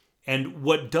 And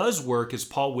what does work is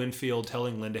Paul Winfield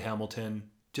telling Linda Hamilton,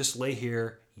 just lay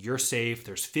here. You're safe.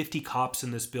 There's 50 cops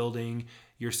in this building.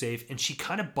 You're safe. And she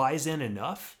kind of buys in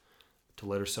enough to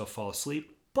let herself fall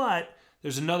asleep. But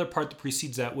there's another part that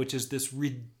precedes that, which is this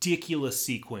ridiculous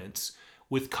sequence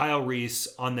with Kyle Reese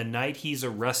on the night he's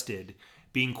arrested,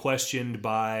 being questioned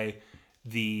by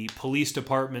the police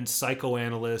department's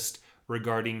psychoanalyst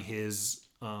regarding his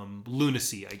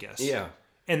lunacy, I guess. Yeah.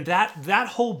 And that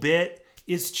whole bit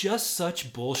is just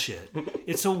such bullshit.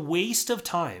 It's a waste of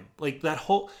time. Like that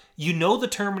whole, the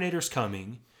Terminator's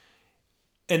coming.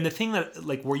 And the thing that,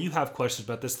 like, where you have questions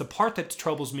about this, the part that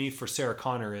troubles me for Sarah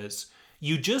Connor is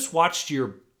you just watched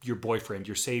your boyfriend,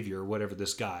 your savior, whatever,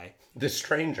 this guy, The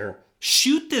stranger,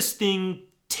 shoot this thing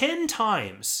 10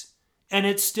 times and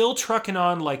it's still trucking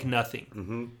on like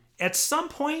nothing. At some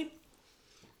point,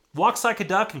 walks like a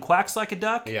duck and quacks like a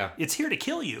duck. Yeah. It's here to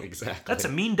kill you. Exactly. That's a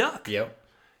mean duck. Yep.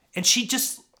 And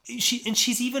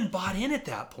she's even bought in at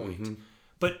that point.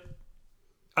 But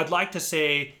I'd like to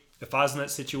say, if I was in that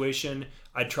situation,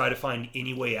 I'd try to find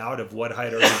any way out of what I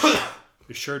had already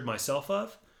assured myself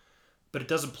of. But it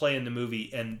doesn't play in the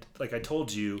movie. And like I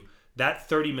told you, that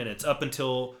 30 minutes up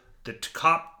until the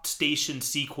cop station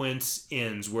sequence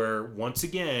ends, where once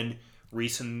again,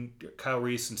 Kyle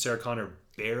Reese and Sarah Connor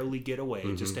barely get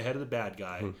away, just ahead of the bad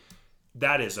guy.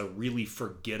 That is a really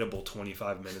forgettable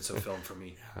 25 minutes of film for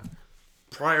me.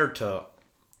 Prior to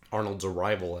Arnold's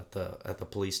arrival at the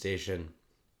police station,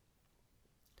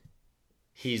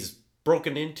 he's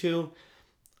broken into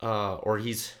or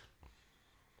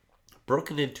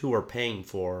paying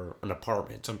for an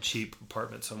apartment. Some cheap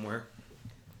apartment somewhere.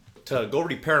 To go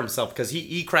repair himself, because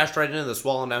he crashed right into this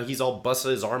wall, and now he's all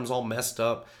busted, his arm's all messed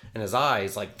up, and his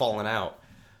eyes like falling out.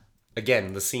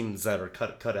 Again, the scenes that are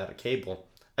cut out of cable.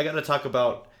 I gotta talk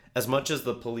about, as much as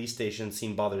the police station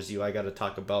scene bothers you, I gotta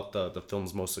talk about the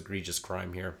film's most egregious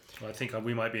crime here. Well, I think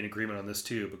we might be in agreement on this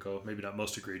too, because maybe not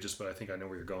most egregious, but I think I know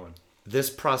where you're going. This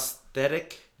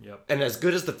prosthetic, Yep. and as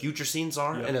good as the future scenes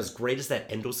are, Yep. and as great as that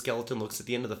endoskeleton looks at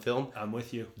the end of the film, I'm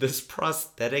with you. this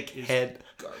prosthetic head,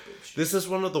 Garbage. this is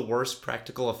one of the worst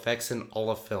practical effects in all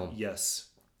of film. Yes.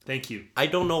 Thank you. I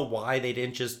don't know why they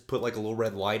didn't just put like a little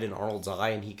red light in Arnold's eye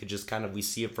and he could just we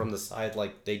see it from the side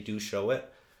like they do show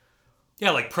it.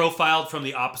 Yeah, like profiled from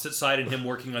the opposite side and him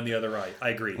working on the other eye. I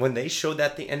agree. When they showed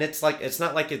that thing, and it's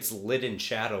not like it's lit in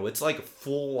shadow. It's like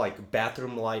full like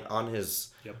bathroom light on his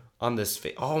on this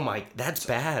face. Oh my, that's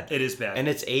bad. It is bad. And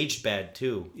it's aged bad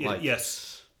too.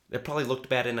 Yes. It probably looked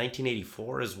bad in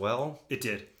 1984 as well. It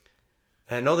did.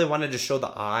 And I know they wanted to show the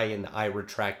eye and the eye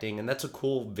retracting, and that's a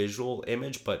cool visual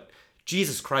image, but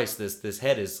Jesus Christ, this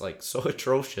head is like so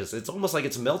atrocious. It's almost like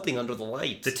it's melting under the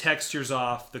light. The texture's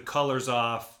off, the color's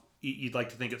off. You'd like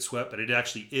to think it's sweat, but it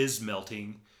actually is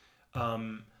melting.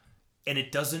 And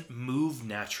it doesn't move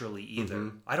naturally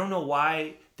either. I don't know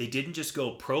why they didn't just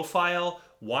go profile,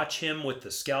 watch him with the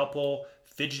scalpel,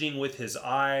 fidgeting with his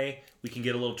eye. We can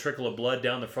get a little trickle of blood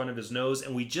down the front of his nose,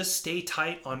 and we just stay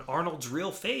tight on Arnold's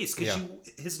real face because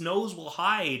his nose will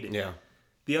hide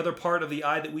the other part of the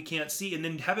eye that we can't see, and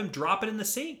then have him drop it in the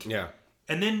sink. Yeah.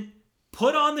 And then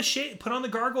put on the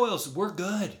gargoyles. We're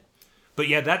good. But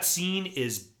yeah, that scene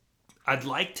is. I'd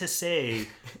like to say,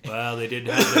 well, they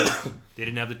didn't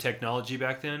have the technology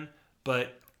back then,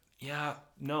 but yeah,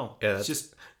 no, it's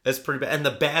just that's pretty bad. And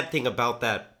the bad thing about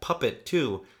that puppet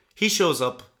too, he shows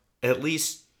up at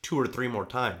least 2 or 3 more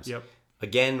times. Yep.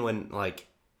 Again, when like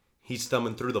he's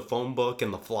thumbing through the phone book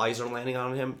and the flies are landing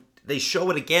on him, they show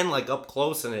it again like up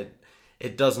close, and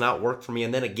it does not work for me.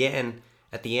 And then again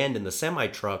at the end in the semi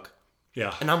truck,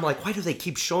 and I'm like, why do they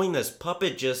keep showing this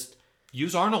puppet? Just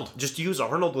use Arnold. Just use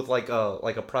Arnold with like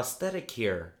a prosthetic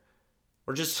here,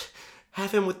 or just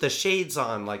have him with the shades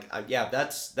on. Like,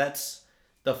 that's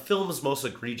the film's most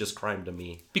egregious crime to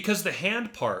me. Because the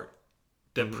hand part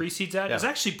that precedes that is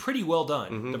actually pretty well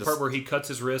done. The part where he cuts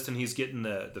his wrist and he's getting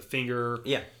the fingers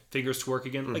to work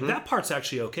again, like that part's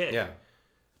actually okay. Yeah.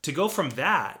 To go from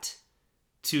that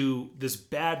to this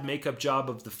bad makeup job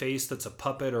of the face that's a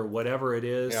puppet or whatever it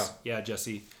is,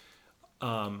 Jesse.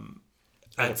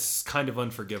 That's kind of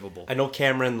unforgivable. I know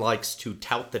Cameron likes to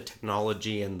tout the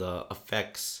technology and the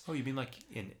effects. Oh, you mean like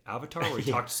in Avatar where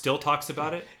he still talks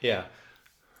about it? Yeah.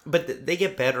 But they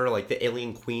get better. Like the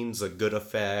Alien Queen's a good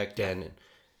effect, and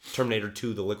Terminator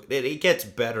 2, the liquid. It gets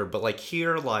better. But like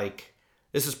here, like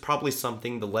this is probably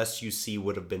something the less you see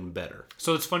would have been better.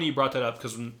 So it's funny you brought that up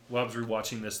because when I was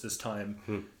rewatching this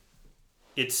time,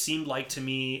 it seemed like to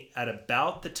me at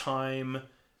about the time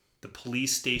the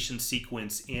police station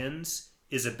sequence ends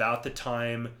is about the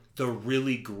time the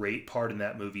really great part in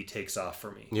that movie takes off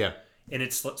for me. Yeah. And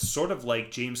it's sort of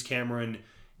like James Cameron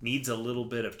needs a little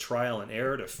bit of trial and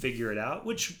error to figure it out,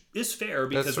 which is fair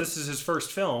because this is his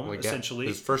first film, like, essentially.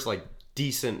 His first, like,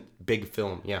 decent big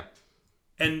film,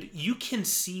 And you can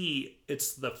see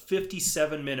it's the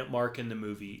 57-minute mark in the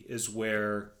movie is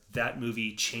where that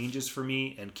movie changes for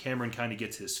me, and Cameron kind of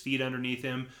gets his feet underneath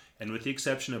him. And with the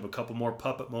exception of a couple more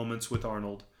puppet moments with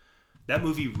Arnold, that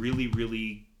movie really,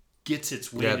 really gets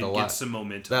its wind and gets some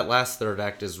momentum. That last third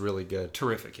act is really good.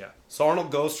 Terrific, yeah. So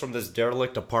Arnold goes from this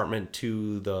derelict apartment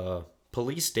to the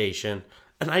police station,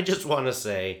 and I just want to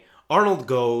say, Arnold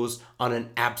goes on an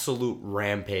absolute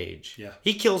rampage. Yeah.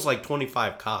 He kills like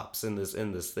 25 cops in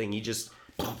this thing. He just...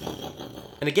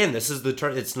 And again, this is the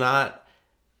turn. It's not...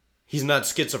 He's not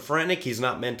schizophrenic. He's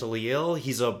not mentally ill.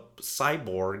 He's a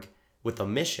cyborg with a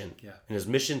mission. Yeah. And his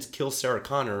mission's kill Sarah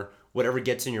Connor. Whatever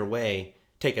gets in your way,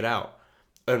 take it out.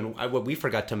 And what we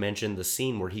forgot to mention, the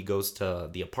scene where he goes to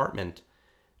the apartment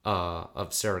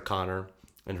of Sarah Connor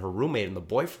and her roommate and the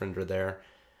boyfriend are there.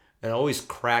 And I always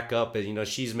crack up and,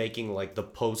 she's making like the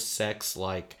post-sex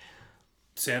like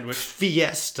sandwich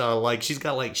fiesta. Like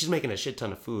she's making a shit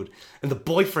ton of food. And the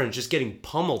boyfriend's just getting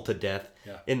pummeled to death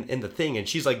in the thing. And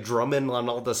she's like drumming on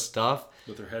all this stuff.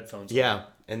 With her headphones on. on.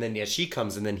 And then, she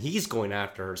comes and then he's going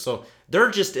after her. So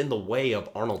they're just in the way of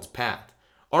Arnold's path.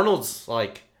 Arnold's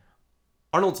like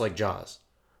Jaws.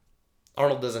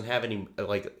 Arnold doesn't have any,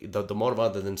 like, the motive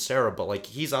other than Sarah, but, like,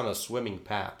 he's on a swimming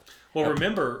path. Well,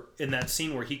 remember, in that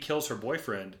scene where he kills her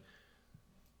boyfriend,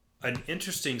 an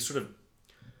interesting sort of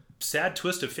sad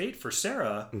twist of fate for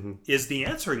Sarah is the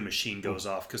answering machine goes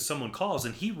off because someone calls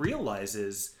and he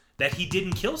realizes that he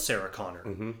didn't kill Sarah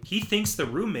Connor. He thinks the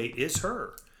roommate is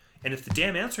her. And if the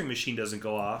damn answering machine doesn't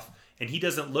go off and he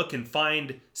doesn't look and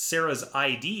find Sarah's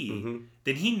ID,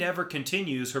 then he never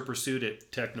continues her pursuit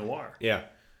at Tech Noir. Yeah.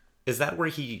 Is that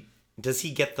where does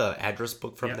he get the address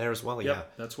book from there as well? Yeah,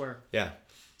 that's where. Yeah.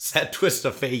 Sad twist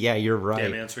of fate. Yeah, you're right.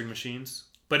 Damn answering machines.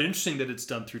 But interesting that it's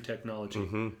done through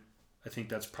technology. I think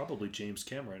that's probably James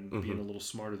Cameron being a little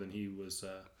smarter than he was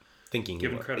thinking.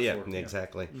 Given credit for. Yeah,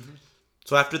 exactly.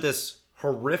 So after this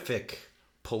horrific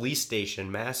police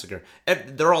station massacre,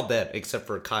 they're all dead except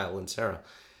for Kyle and Sarah.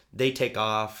 They take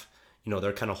off.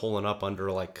 They're kind of holing up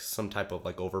under like some type of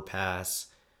like overpass,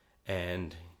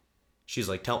 and she's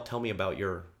like, "Tell me about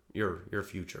your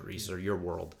future, Reese, or your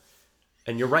world."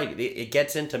 And you're right. It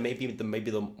gets into maybe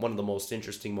one of the most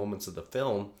interesting moments of the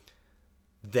film.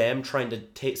 Them trying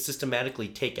to systematically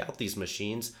take out these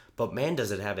machines, but man,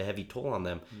 does it have a heavy toll on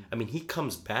them. I mean, he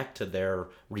comes back to their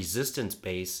resistance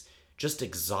base just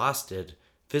exhausted,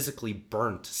 physically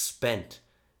burnt, spent,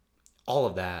 all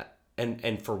of that.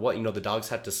 And for what, the dogs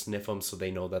have to sniff them so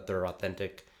they know that they're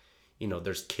authentic.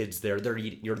 There's kids there. They're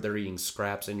eating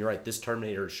scraps. And you're right, this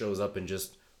Terminator shows up and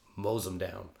just mows them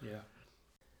down. Yeah.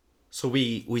 So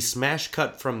we smash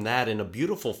cut from that in a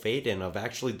beautiful fade in of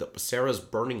actually Sarah's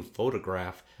burning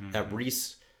photograph that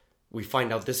Reese we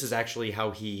find out this is actually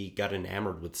how he got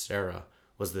enamored with Sarah,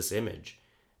 was this image.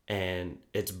 And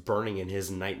it's burning in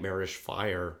his nightmarish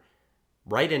fire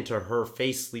right into her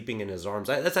face, sleeping in his arms.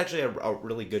 That's actually a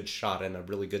really good shot and a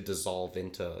really good dissolve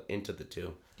into the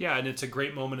two. Yeah, and it's a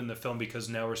great moment in the film because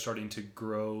now we're starting to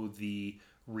grow the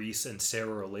Reese and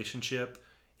Sarah relationship,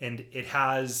 and it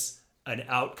has an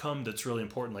outcome that's really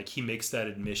important. Like, he makes that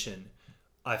admission,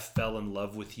 I fell in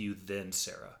love with you then,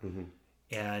 Sarah. Mm-hmm.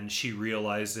 And she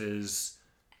realizes,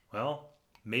 well,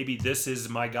 maybe this is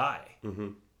my guy. Mm-hmm.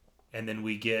 And then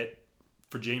we get,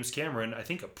 for James Cameron, I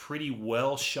think a pretty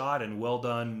well shot and well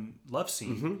done love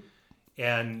scene. Mm-hmm.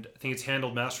 And I think it's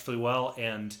handled masterfully well,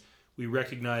 and we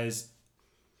recognize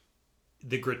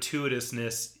the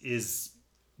gratuitousness is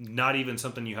not even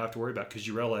something you have to worry about because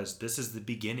you realize this is the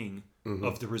beginning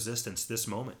of the Resistance, this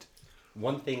moment.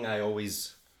 One thing I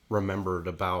always remembered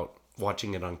about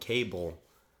watching it on cable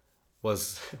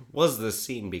was this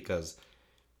scene, because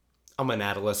I'm an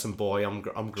adolescent boy,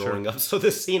 I'm growing up. So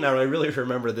this scene, I really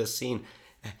remember this scene.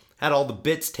 Had all the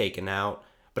bits taken out,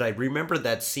 but I remember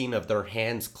that scene of their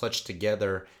hands clutched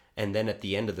together, and then at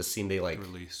the end of the scene they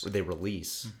release.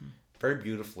 Mm-hmm. Very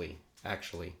beautifully.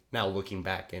 Actually, now looking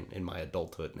back in my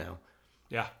adulthood now.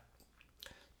 Yeah.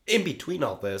 In between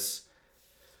all this,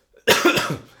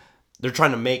 they're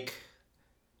trying to make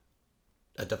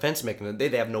a defense mechanism. They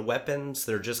have no weapons.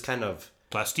 They're just kind of...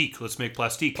 Plastique. Let's make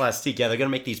plastique. Plastique, yeah. They're going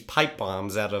to make these pipe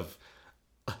bombs out of...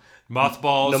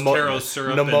 Mothballs, taro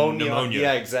syrup, pneumonia. And pneumonia.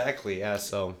 Yeah, exactly. Yeah,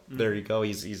 so there you go.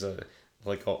 He's a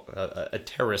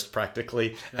terrorist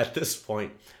practically at this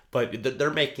point. But they're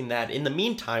making that. In the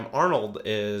meantime, Arnold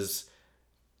is...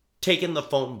 taking the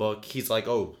phone book, he's like,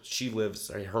 oh,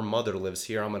 her mother lives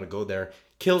here, I'm going to go there.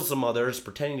 Kills the mother, is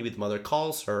pretending to be the mother,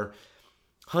 calls her,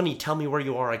 honey, tell me where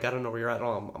you are, I got to know where you're at.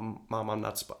 Oh, Mom, I'm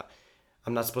not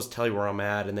supposed to tell you where I'm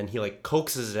at. And then he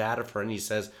coaxes it out of her and he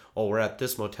says, oh, we're at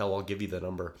this motel, I'll give you the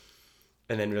number.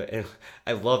 And then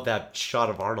I love that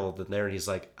shot of Arnold in there, and he's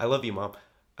like, I love you, Mom.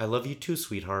 I love you too,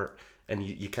 sweetheart. And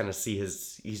you kind of see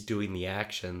he's doing the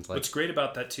actions. What's great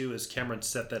about that too is Cameron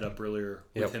set that up earlier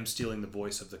with him stealing the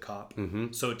voice of the cop.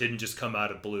 Mm-hmm. So it didn't just come out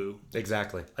of blue.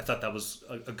 Exactly. I thought that was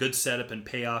a good setup and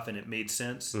payoff, and it made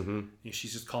sense. Mm-hmm.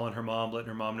 She's just calling her mom, letting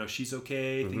her mom know she's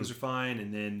okay, things are fine.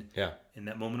 And then in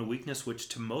that moment of weakness, which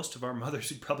to most of our mothers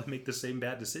would probably make the same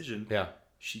bad decision,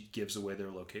 she gives away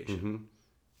their location. Mm-hmm.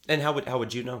 And how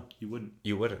would you know? You wouldn't.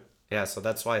 You wouldn't. Yeah, so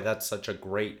that's why that's such a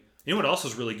great... You know what else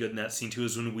is really good in that scene too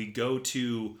is when we go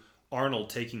to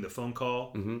Arnold taking the phone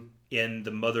call in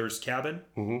the mother's cabin,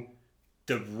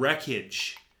 the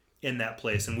wreckage in that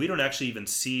place, and we don't actually even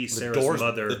see Sarah's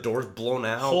mother. The door's blown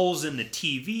out. Holes in the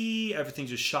TV, everything's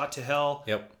just shot to hell.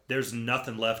 Yep. There's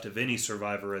nothing left of any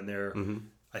survivor in there. Mm-hmm.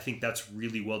 I think that's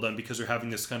really well done because they're having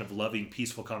this kind of loving,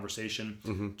 peaceful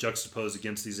conversation juxtaposed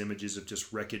against these images of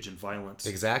just wreckage and violence.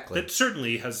 Exactly. That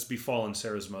certainly has befallen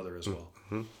Sarah's mother as well.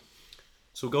 Mm-hmm.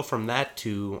 So we go from that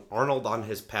to Arnold on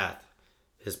his path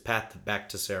back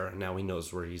to Sarah. Now he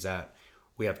knows where he's at.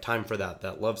 We have time for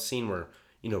that love scene where,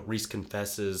 Reese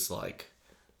confesses,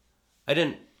 I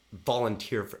didn't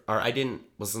volunteer for, or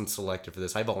wasn't selected for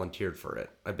this. I volunteered for it.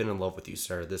 I've been in love with you,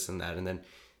 Sarah, this and that. And then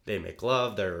they make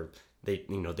love. They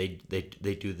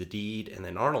do the deed. And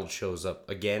then Arnold shows up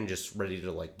again, just ready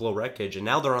to blow wreckage. And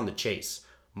now they're on the chase.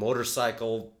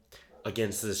 Motorcycle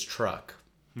against this truck.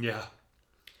 Yeah.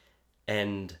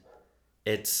 And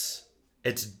it's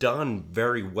done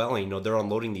very well. They're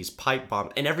unloading these pipe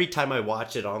bombs. And every time I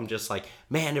watch it, I'm just like,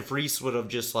 man, if Reese would have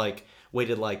just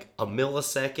waited a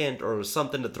millisecond or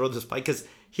something to throw this pipe, because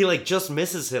he just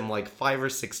misses him 5 or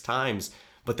 6 times.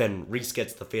 But then Reese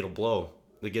gets the fatal blow.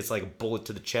 It gets a bullet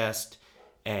to the chest.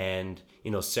 And,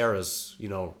 Sarah's,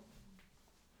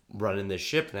 running this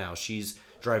ship now. She's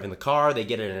driving the car. They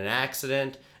get in an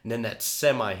accident. And then that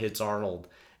semi hits Arnold.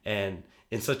 And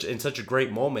in such a great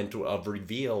moment of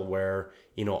reveal where,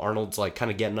 Arnold's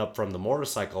kind of getting up from the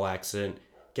motorcycle accident,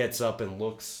 gets up and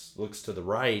looks to the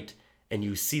right, and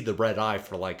you see the red eye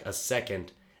for a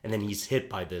second, and then he's hit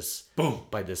by this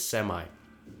semi.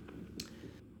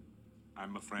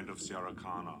 I'm a friend of Sarah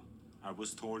Connor. I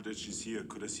was told that she's here.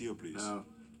 Could I see her, please? No,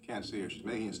 can't see her. She's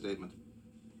making a statement.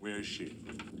 Where is she?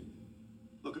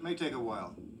 Look, it may take a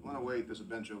while. I want to wait. There's a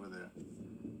bench over there.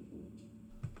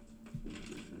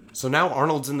 So now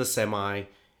Arnold's in the semi.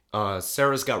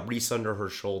 Sarah's got Reese under her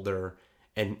shoulder.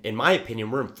 And in my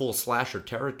opinion, we're in full slasher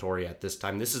territory at this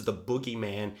time. This is the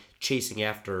boogeyman chasing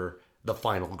after the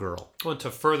final girl. Well, and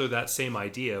to further that same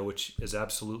idea, which is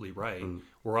absolutely right,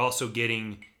 we're also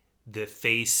getting the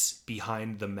face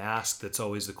behind the mask that's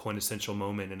always the quintessential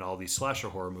moment in all these slasher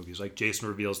horror movies. Jason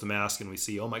reveals the mask and we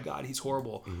see, oh my God, he's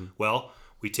horrible. Mm-hmm. Well,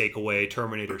 we take away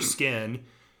Terminator's skin,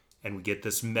 and we get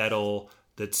this metal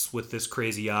that's with this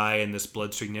crazy eye and this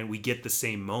bloodstream, and we get the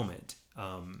same moment.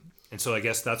 And so I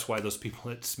guess that's why those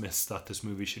people at Smiths thought this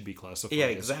movie should be classified. Yeah,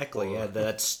 as exactly. horror. Yeah,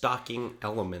 that stalking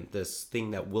element, this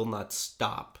thing that will not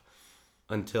stop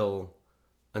until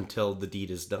the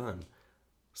deed is done.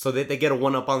 So they get a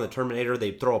one-up on the Terminator.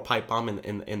 They throw a pipe bomb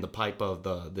in the pipe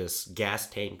of this gas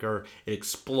tanker. It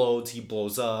explodes. He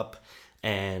blows up.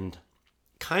 And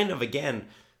kind of, again,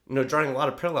 drawing a lot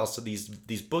of parallels to these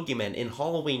boogeymen. In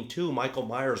Halloween 2, Michael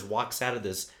Myers walks out of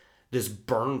this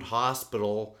burned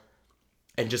hospital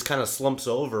and just kind of slumps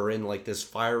over in like this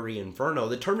fiery inferno.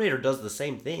 The Terminator does the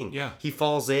same thing. Yeah. He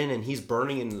falls in and he's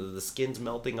burning and the skin's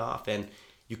melting off, and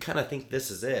you kind of think this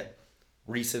is it.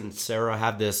 Reese and Sarah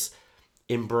have this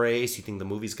embrace. You think the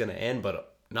movie's going to end,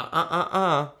 but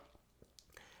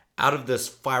Out of this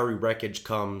fiery wreckage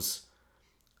comes,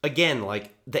 again,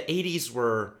 like the 80s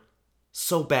were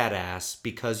so badass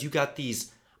because you got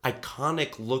these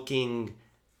iconic looking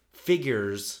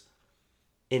figures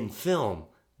in film.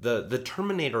 The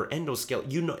Terminator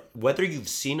endoskeleton, whether you've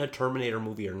seen a Terminator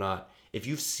movie or not, if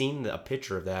you've seen a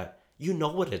picture of that, you know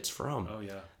what it's from. Oh,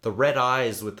 yeah. The red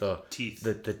eyes with the Teeth.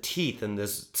 the teeth and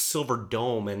this silver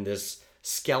dome and this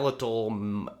skeletal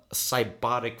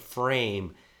cybotic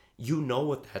frame. You know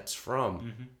what that's from.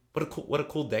 Mm-hmm. What a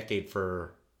cool decade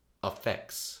for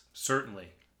effects. Certainly.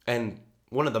 And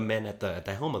one of the men at the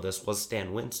helm of this was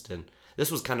Stan Winston. This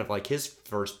was kind of like his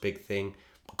first big thing.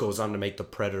 Goes on to make the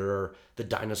Predator, the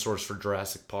dinosaurs for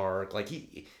Jurassic Park. Like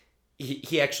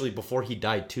he actually, before he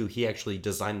died too, he actually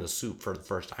designed the suit for the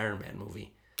first Iron Man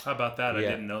movie. How about that? I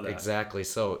didn't know that. Exactly.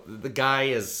 So the guy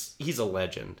he's a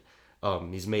legend.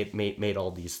 He's made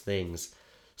all these things.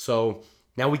 So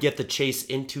now we get the chase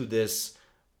into this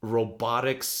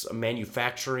robotics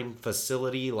manufacturing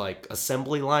facility, like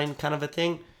assembly line kind of a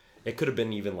thing. It could have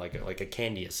been even like a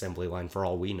candy assembly line for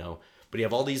all we know. But you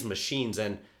have all these machines,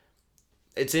 and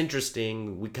it's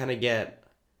interesting. We kind of get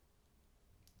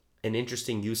an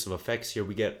interesting use of effects here.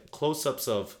 We get close-ups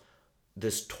of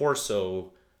this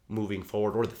torso moving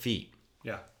forward, or the feet.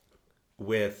 Yeah.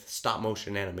 With stop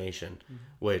motion animation,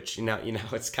 which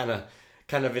it's kind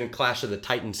of in Clash of the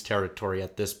Titans territory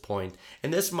at this point.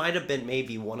 And this might have been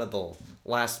maybe one of the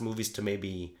last movies to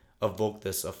maybe evoke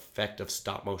this effect of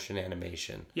stop motion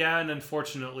animation. Yeah, and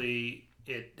unfortunately,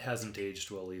 it hasn't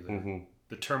aged well either. Mm-hmm.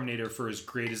 The Terminator, for as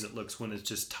great as it looks when it's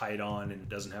just tied on and it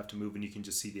doesn't have to move and you can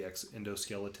just see the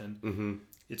endoskeleton,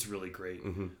 it's really great.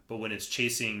 But when it's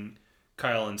chasing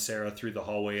Kyle and Sarah through the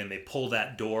hallway and they pull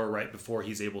that door right before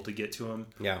he's able to get to him,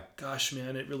 gosh,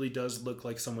 man, it really does look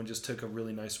like someone just took a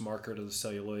really nice marker to the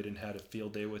celluloid and had a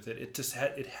field day with it.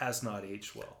 It has not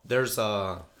aged well. There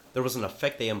was an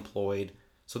effect they employed.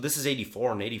 So this is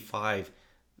 84 and 85.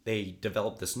 They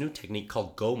developed this new technique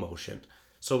called go motion.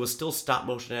 So it was still stop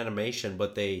motion animation,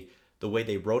 but the way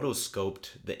they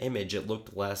rotoscoped the image, it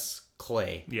looked less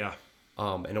clay. Yeah.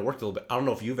 And it worked a little bit. I don't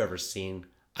know if you've ever seen,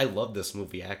 I love this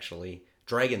movie actually,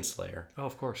 Dragon Slayer. Oh,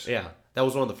 of course. Yeah. That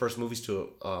was one of the first movies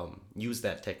to use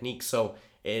that technique. So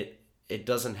it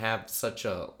doesn't have such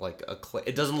a clay,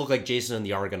 it doesn't look like Jason and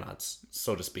the Argonauts,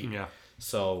 so to speak. Yeah.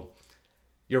 So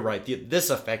you're right.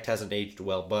 This effect hasn't aged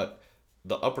well, but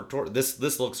the upper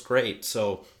this looks great.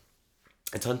 So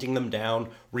it's hunting them down.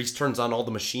 Reese turns on all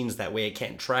the machines. That way it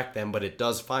can't track them, but it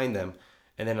does find them.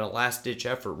 And then in a last-ditch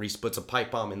effort, Reese puts a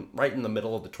pipe bomb right in the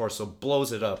middle of the torso,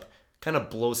 blows it up, kind of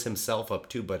blows himself up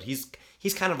too, but he's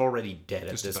kind of already dead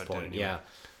at this point. Dead, yeah.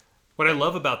 What I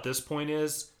love about this point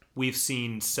is we've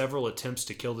seen several attempts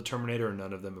to kill the Terminator and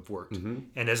none of them have worked. And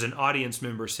as an audience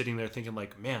member sitting there thinking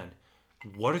like, man,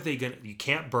 what are they going to... You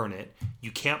can't burn it. You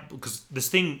can't... Because this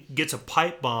thing gets a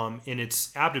pipe bomb in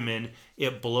its abdomen.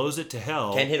 It blows it to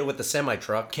hell. Can't hit it with the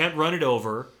semi-truck. Can't run it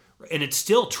over. And it's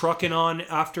still trucking on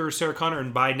after Sarah Connor.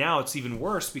 And by now, it's even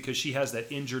worse because she has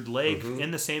that injured leg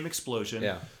in the same explosion.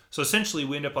 Yeah. So essentially,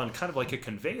 we end up on kind of like a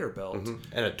conveyor belt.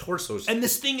 And a torso. And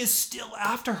this thing is still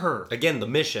after her. Again, the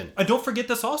mission. And don't forget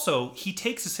this also. He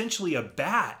takes essentially a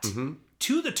bat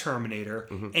to the Terminator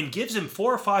and gives him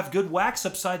 4 or 5 good whacks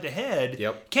upside the head.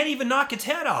 Yep. Can't even knock its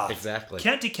head off. Exactly.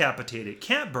 Can't decapitate it.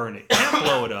 Can't burn it. Can't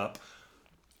blow it up.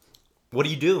 What do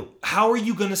you do? How are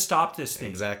you going to stop this thing?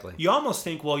 Exactly. You almost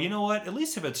think, well, you know what? At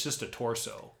least if it's just a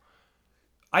torso,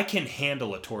 I can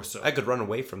handle a torso. I could run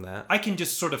away from that. I can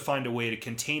just sort of find a way to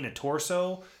contain a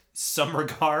torso, some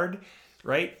regard,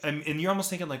 right? And you're almost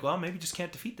thinking like, well, maybe just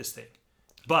can't defeat this thing.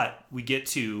 But we get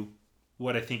to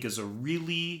what I think is a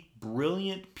really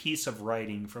brilliant piece of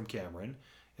writing from Cameron,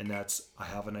 and that's, I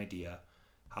have an idea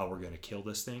how we're going to kill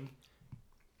this thing.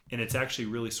 And it's actually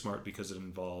really smart because it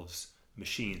involves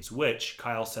machines, which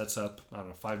Kyle sets up, I don't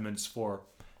know, 5 minutes before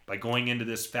by going into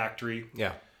this factory.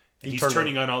 Yeah. And he's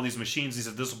turning on all these machines. He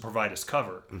said, this will provide us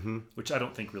cover, which I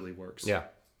don't think really works. Yeah.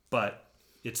 But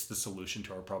it's the solution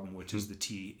to our problem, which is the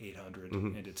T-800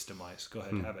 and its demise. Go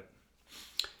ahead, have it.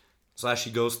 So as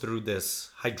she goes through this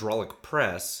hydraulic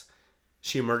press,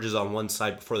 she emerges on one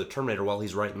side before the Terminator while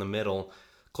he's right in the middle,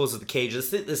 closes the cage.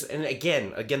 This and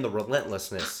again, the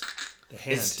relentlessness. The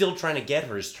hand. Is still trying to get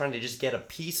her. Is trying to just get a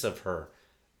piece of her.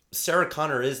 Sarah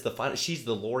Connor is the final. She's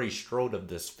the Laurie Strode of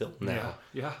this film now.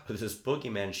 Yeah. With this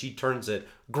boogeyman, she turns it.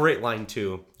 Great line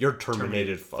too. You're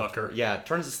terminated, fucker. Yeah,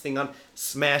 turns this thing on,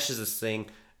 smashes this thing,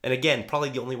 and again, probably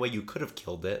the only way you could have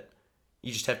killed it.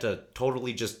 You just have to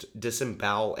totally just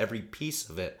disembowel every piece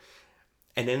of it,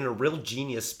 and in a real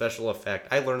genius special effect.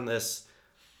 I learned this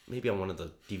maybe on one of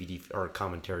the DVD or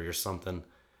commentary or something.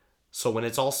 So when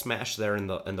it's all smashed there and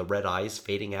the red eyes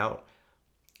fading out.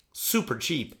 Super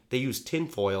cheap. They use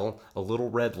tinfoil, a little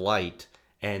red light,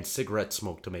 and cigarette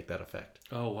smoke to make that effect.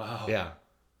 Oh, wow. Yeah.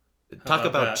 Talk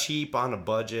about that? cheap on a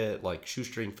budget, like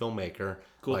shoestring filmmaker.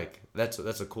 Cool. Like that's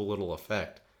a cool little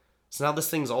effect. So now this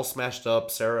thing's all smashed up.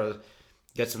 Sarah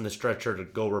gets in the stretcher to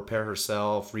go repair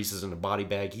herself. Reese is in a body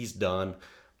bag. He's done.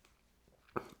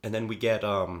 And then we get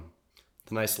the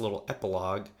nice little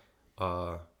epilogue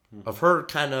of her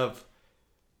kind of.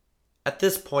 At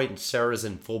this point, Sarah's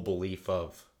in full belief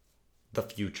of the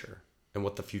future and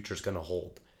what the future's going to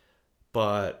hold.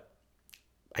 But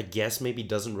I guess maybe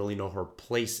doesn't really know her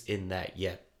place in that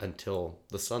yet until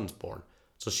the son's born.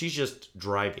 So she's just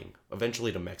driving,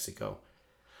 eventually to Mexico.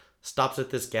 Stops at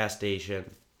this gas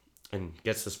station and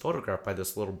gets this photograph by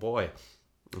this little boy.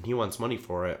 And he wants money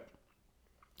for it.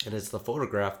 And it's the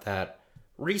photograph that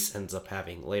Reese ends up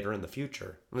having later in the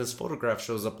future. And this photograph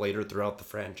shows up later throughout the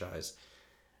franchise.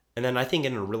 And then I think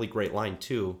in a really great line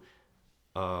too,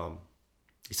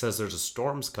 he says there's a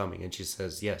storm's coming. And she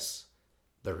says, yes,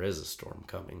 there is a storm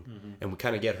coming. Mm-hmm. And we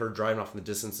kind of get her driving off in the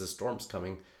distance, the storm's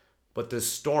coming. But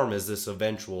this storm is this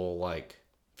eventual like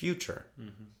future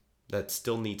that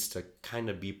still needs to kind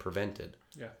of be prevented.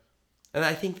 Yeah. And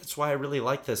I think that's why I really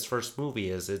like this first movie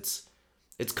is it's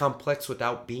complex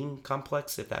without being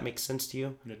complex, if that makes sense to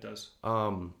you. It does.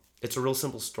 It's a real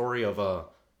simple story of a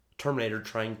Terminator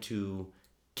trying to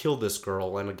kill this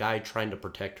girl and a guy trying to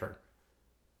protect her.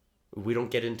 We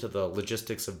don't get into the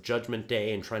logistics of Judgment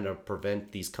Day and trying to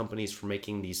prevent these companies from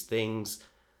making these things.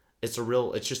 It's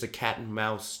just a cat and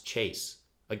mouse chase.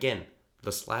 Again,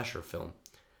 the slasher film.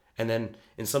 And then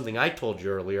in something I told you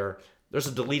earlier, there's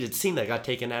a deleted scene that got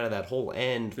taken out of that whole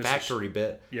end factory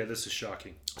bit. Yeah, this is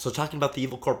shocking. So talking about the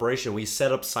evil corporation, we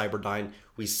set up Cyberdyne,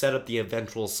 we set up the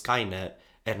eventual Skynet,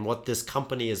 and what this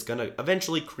company is going to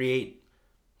eventually create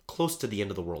close to the end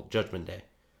of the world, Judgment Day.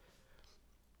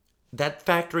 That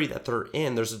factory that they're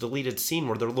in, there's a deleted scene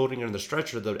where they're loading her in the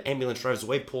stretcher, the ambulance drives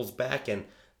away, pulls back, and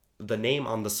the name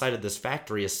on the side of this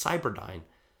factory is Cyberdyne.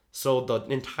 So the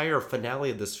entire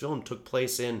finale of this film took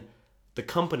place in the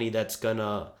company that's going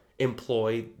to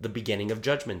employ the beginning of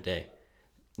Judgment Day.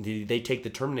 They take the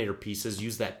Terminator pieces,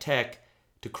 use that tech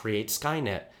to create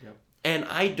Skynet. Yep. And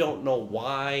I don't know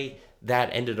why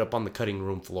that ended up on the cutting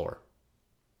room floor.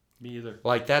 Me either.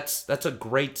 Like, that's a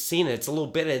great scene. It's a little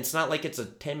bit, it's not like it's a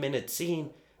 10-minute scene.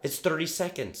 It's 30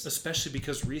 seconds. Especially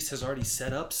because Reese has already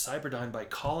set up Cyberdyne by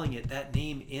calling it that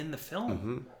name in the film.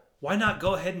 Mm-hmm. Why not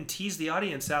go ahead and tease the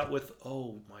audience out with,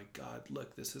 oh my God,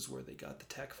 look, this is where they got the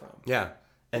tech from. Yeah.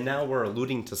 And now we're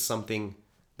alluding to something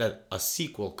that a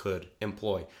sequel could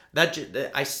employ.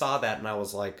 I saw that and I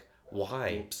was like,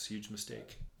 why? Oops, huge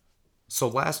mistake. So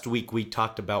last week we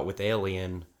talked about with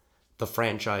Alien, the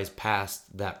franchise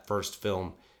past that first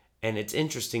film. And it's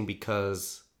interesting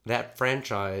because that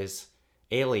franchise,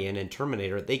 Alien and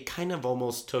Terminator, they kind of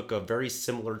almost took a very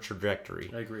similar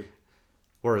trajectory. I agree.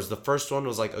 Whereas the first one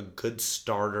was like a good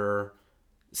starter,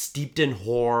 steeped in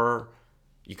horror.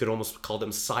 You could almost call them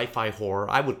sci-fi horror.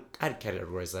 I'd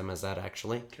categorize them as that,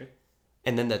 actually. Okay.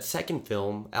 And then that second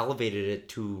film elevated it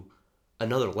to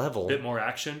another level. A bit more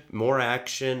action. More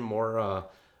action, more,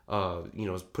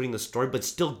 putting the story, but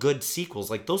still good sequels.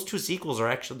 Like, those two sequels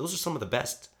those are some of the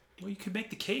best. Well, you could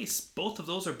make the case. Both of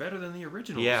those are better than the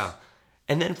originals. Yeah.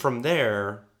 And then from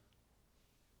there,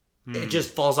 it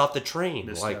just falls off the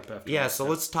train. So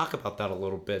let's talk about that a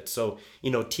little bit. So,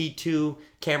 T2,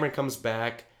 Cameron comes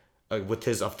back with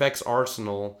his effects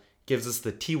arsenal, gives us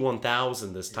the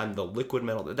T-1000 this time, the liquid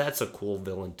metal. That's a cool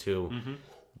villain too. Mm-hmm.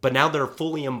 But now they're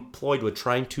fully employed with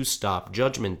trying to stop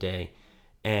Judgment Day.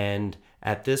 And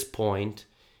at this point,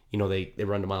 they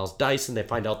run to Miles Dyson. They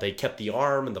find out they kept the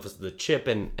arm and the chip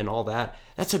and all that.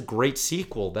 That's a great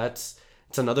sequel. It's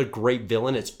another great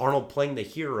villain. It's Arnold playing the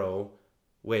hero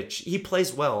which he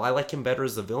plays well. I like him better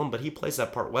as the villain, but he plays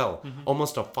that part well.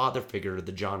 Almost a father figure to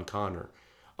the John Connor.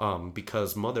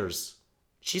 Because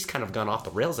she's kind of gone off the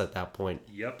rails at that point.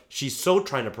 Yep. She's so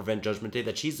trying to prevent Judgment Day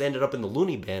that she's ended up in the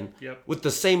loony bin Yep. with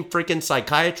the same freaking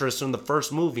psychiatrist from the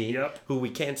first movie Yep. who we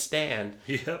can't stand.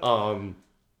 Yep.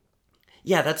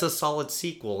 Yeah, that's a solid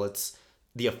sequel.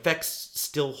 The effects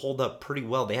still hold up pretty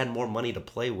well. They had more money to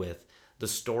play with. The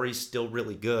story's still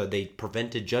really good. They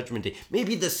prevented Judgment Day.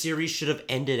 Maybe the series should have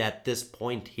ended at this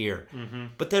point here.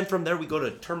 But then from there we go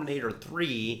to Terminator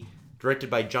 3,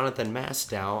 directed by Jonathan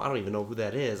Mastow. I don't even know who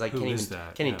that is.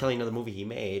 Can't even tell you another movie he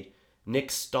made. Nick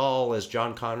Stahl as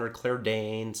John Connor, Claire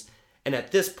Danes. And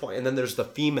at this point, and then there's the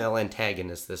female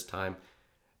antagonist this time.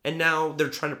 And now they're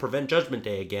trying to prevent Judgment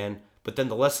Day again. But then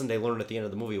the lesson they learned at the end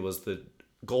of the movie was the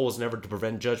goal was never to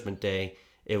prevent Judgment Day.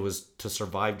 It was to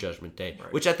survive Judgment Day.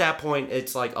 Right. Which at that point,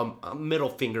 it's like a middle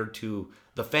finger to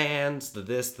the fans, the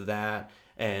this, the that.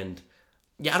 And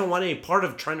yeah, I don't want any part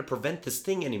of trying to prevent this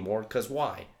thing anymore, because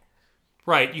why?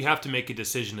 Right. You have to make a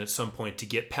decision at some point to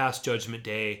get past Judgment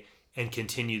Day and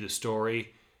continue the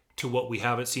story to what we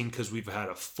haven't seen, because we've had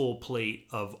a full plate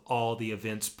of all the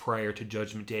events prior to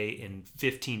Judgment Day in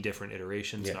 15 different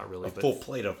iterations. Yeah, not really, but full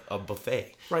plate of a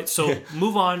buffet. Right. So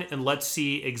move on and let's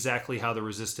see exactly how the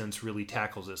Resistance really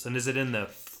tackles this. And is it in the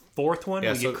fourth one?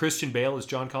 Yeah, we get Christian Bale as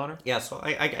John Connor? Yeah, so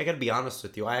I got to be honest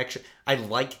with you. I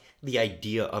like the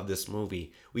idea of this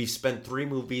movie. We've spent 3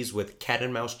 movies with cat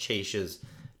and mouse chases,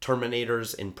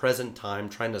 Terminators in present time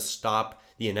trying to stop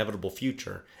the inevitable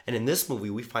future. And in this movie,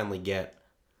 we finally get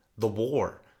the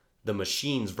war, the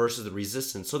machines versus the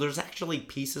resistance. So there's actually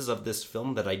pieces of this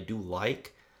film that I do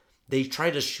like. They try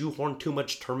to shoehorn too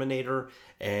much Terminator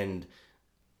and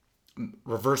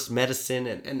reverse medicine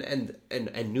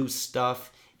and new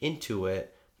stuff into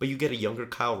it. But you get a younger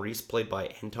Kyle Reese played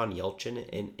by Anton Yelchin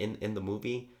in the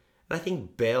movie. And I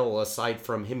think Bale, aside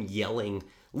from him yelling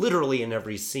literally in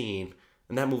every scene,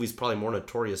 and that movie's probably more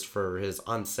notorious for his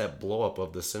on-set blow-up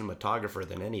of the cinematographer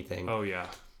than anything. Oh, yeah.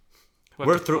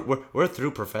 We're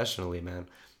through professionally, man.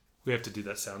 We have to do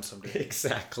that sound someday.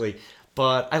 Exactly.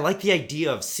 But I like the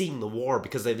idea of seeing the war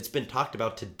because it's been talked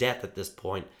about to death at this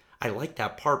point. I like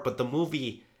that part, but the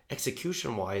movie,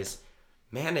 execution-wise,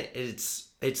 man, it's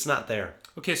not there.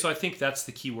 Okay, so I think that's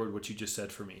the key word, what you just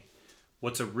said for me.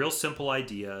 What's a real simple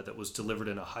idea that was delivered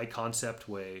in a high-concept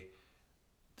way?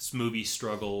 This movie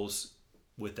struggles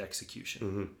with execution.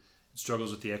 Mm-hmm. It struggles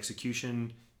with the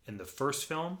execution in the first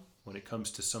film when it comes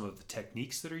to some of the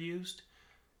techniques that are used.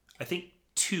 I think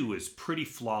 2 is pretty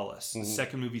flawless. The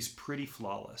second movie's pretty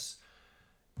flawless.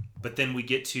 But then we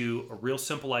get to a real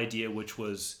simple idea, which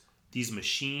was these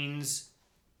machines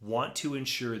want to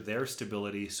ensure their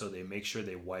stability, so they make sure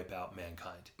they wipe out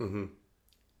mankind. Mm-hmm.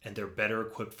 And they're better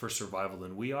equipped for survival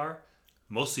than we are,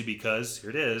 mostly because,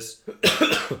 here it is,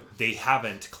 they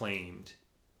haven't claimed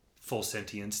full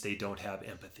sentience. They don't have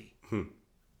empathy.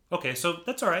 Okay, so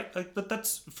that's all right. But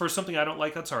that's, for something I don't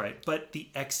like, that's all right. But the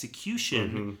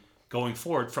execution going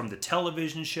forward, from the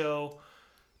television show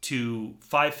to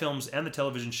 5 films and the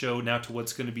television show, now to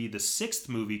what's going to be the 6th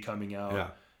movie coming out, Yeah.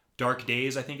 Dark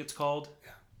Days, I think it's called.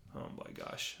 Yeah. Oh my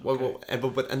gosh. Okay.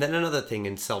 And then another thing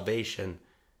in Salvation,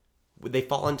 they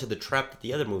fall into the trap that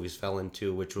the other movies fell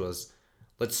into, which was,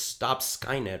 let's stop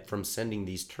Skynet from sending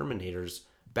these Terminators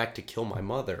back to kill my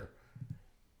mother.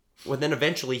 Well, then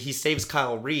eventually he saves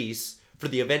Kyle Reese for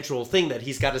the eventual thing that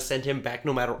he's got to send him back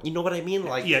no matter... You know what I mean?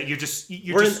 Like, yeah,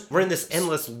 we're in this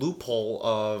endless loophole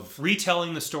of...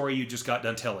 retelling the story you just got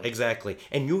done telling. Exactly.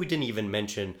 And you didn't even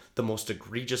mention the most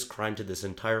egregious crime to this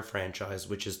entire franchise,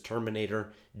 which is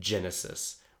Terminator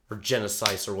Genesis. Or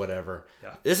Genesis or whatever.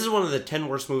 Yeah. This is one of the 10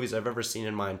 worst movies I've ever seen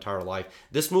in my entire life.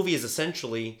 This movie is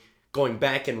essentially going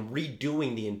back and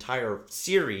redoing the entire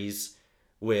series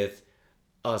with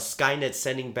Skynet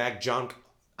sending back John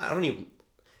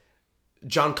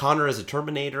Connor as a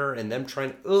Terminator and them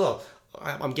trying... Ugh,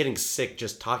 I'm getting sick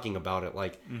just talking about it.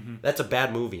 Like, that's a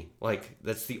bad movie. Like,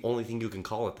 that's the only thing you can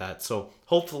call it that. So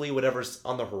hopefully whatever's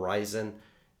on the horizon,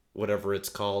 whatever it's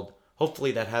called,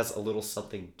 hopefully that has a little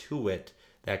something to it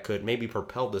that could maybe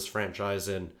propel this franchise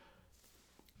in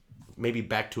maybe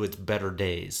back to its better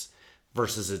days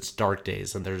versus its dark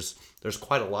days. And there's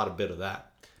quite a lot of bit of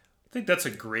that. I think that's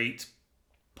a great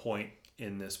point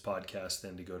in this podcast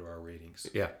then to go to our ratings.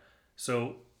 Yeah.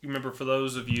 So remember, for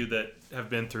those of you that have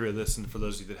been through this and for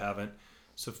those of you that haven't,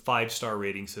 it's a 5-star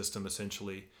rating system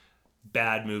essentially.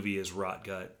 Bad movie is rot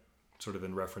gut, sort of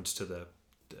in reference to the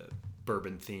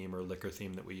bourbon theme or liquor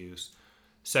theme that we use.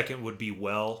 Second would be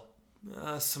well,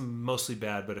 some mostly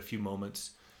bad, but a few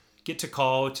moments. Get to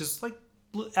Call, which is like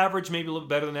average, maybe a little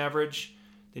better than average.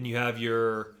 Then you have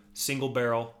your single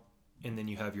barrel, and then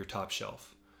you have your top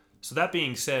shelf. So that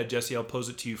being said, Jesse, I'll pose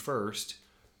it to you first.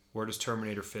 Where does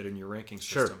Terminator fit in your ranking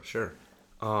system? Sure.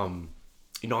 I'm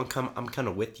kind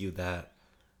of with you that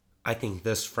I think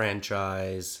this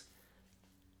franchise,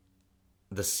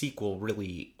 the sequel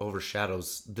really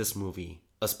overshadows this movie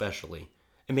especially.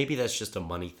 And maybe that's just a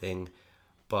money thing,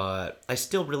 but I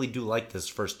still really do like this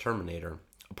first Terminator.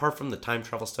 Apart from the time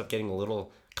travel stuff getting a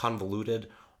little convoluted,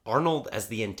 Arnold as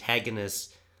the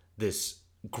antagonist, this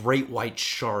great white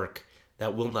shark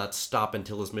that will not stop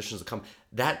until his missions come,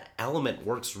 that element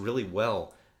works really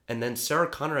well. And then Sarah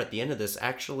Connor at the end of this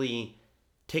actually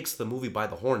takes the movie by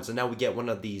the horns. And now we get one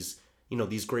of these,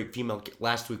 these great female...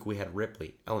 Last week we had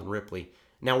Ellen Ripley.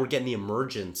 Now we're getting the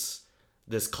emergence,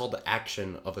 this call to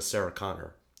action of a Sarah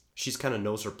Connor. She's kind of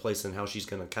knows her place and how she's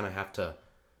going to kind of have to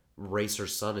raise her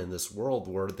son in this world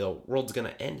where the world's going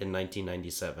to end in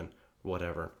 1997,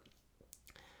 whatever.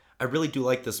 I really do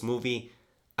like this movie.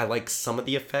 I like some of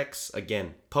the effects.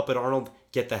 Again, Puppet Arnold,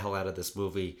 get the hell out of this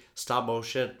movie. Stop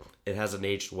motion, it hasn't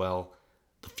aged well.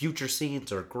 The future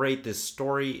scenes are great. This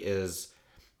story is,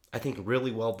 I think,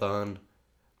 really well done.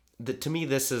 To me,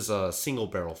 this is a single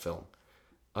barrel film.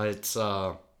 It's,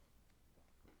 I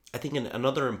think,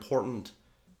 another important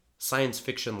science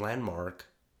fiction landmark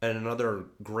and another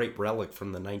great relic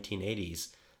from the 1980s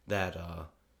that,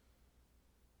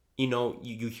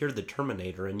 you hear the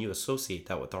Terminator and you associate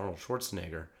that with Arnold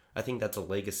Schwarzenegger. I think that's a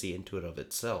legacy into it of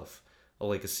itself. A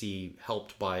legacy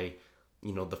helped by,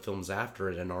 the films after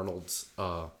it and Arnold's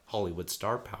Hollywood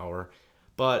star power.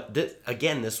 But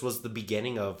this was the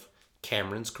beginning of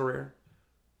Cameron's career,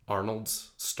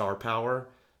 Arnold's star power.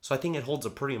 So I think it holds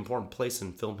a pretty important place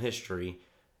in film history.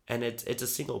 And it's a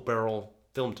single barrel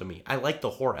film to me. I like the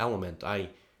horror element. I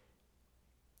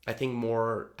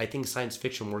think science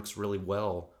fiction works really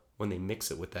well when they mix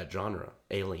it with that genre.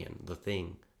 Alien, The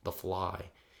Thing, The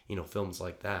Fly, films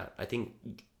like that. I think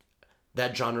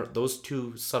that genre, those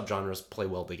two subgenres play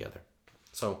well together.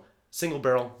 So, single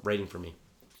barrel rating for me.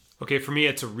 Okay, for me,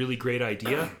 it's a really great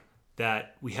idea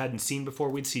that we hadn't seen before.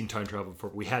 We'd seen time travel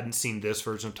before. We hadn't seen this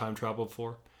version of time travel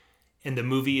before. And the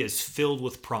movie is filled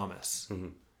with promise. Mm-hmm.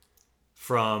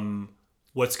 From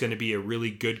what's going to be a really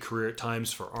good career at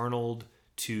times for Arnold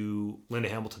to Linda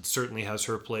Hamilton certainly has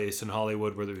her place in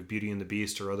Hollywood, whether it be Beauty and the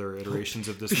Beast or other iterations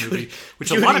of this movie, which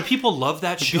a lot of people love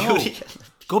that show.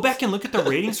 Go back and look at the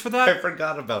ratings for that. I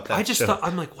forgot about that. I just thought,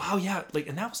 I'm like, wow, yeah.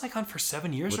 And that was on for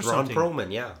 7 years with or something. Ron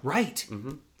Perlman, yeah. Right.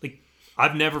 Mm-hmm.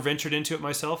 I've never ventured into it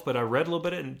myself, but I read a little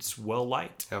bit and it's well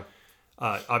liked. Yeah.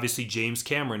 Obviously, James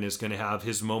Cameron is going to have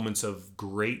his moments of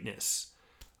greatness.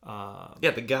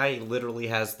 The guy literally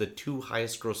has the 2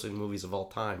 highest grossing movies of all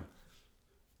time.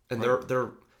 And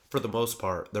they're for the most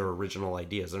part, they're original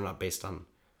ideas. They're not based on,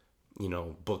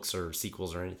 books or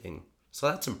sequels or anything. So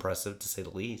that's impressive to say the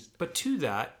least. But to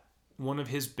that, one of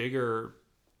his bigger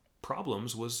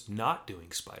problems was not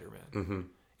doing Spider-Man. Mm-hmm.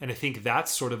 And I think that's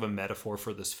sort of a metaphor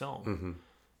for this film. Mm-hmm.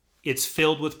 It's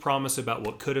filled with promise about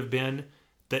what could have been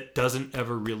that doesn't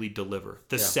ever really deliver.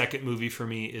 The second movie for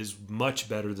me is much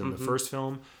better than the first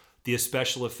film. The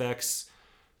special effects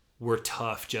were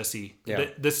tough, Jesse.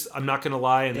 Yeah. This, I'm not going to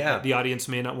lie, and the audience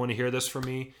may not want to hear this from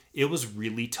me. It was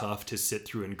really tough to sit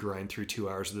through and grind through 2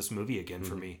 hours of this movie again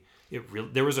for me.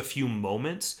 There was a few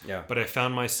moments, but I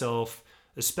found myself,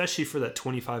 especially for that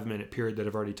 25-minute period that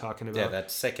I've already talking about. Yeah,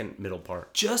 that second middle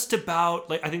part. Just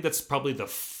about, I think that's probably the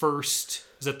first...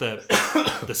 Is that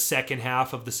the second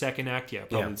half of the second act? Yeah,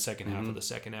 probably the second half of the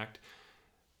second act.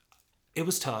 It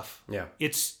was tough. Yeah.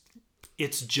 It's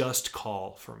just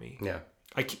call for me. Yeah.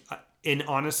 And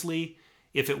honestly,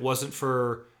 if it wasn't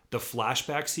for the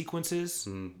flashback sequences,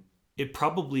 it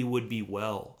probably would be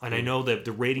well. And I know that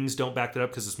the ratings don't back that up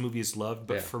because this movie is loved.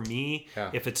 But for me,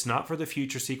 if it's not for the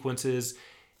future sequences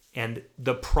and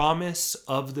the promise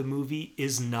of the movie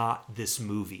is not this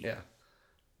movie. Yeah.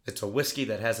 It's a whiskey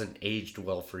that hasn't aged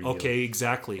well for you. Okay,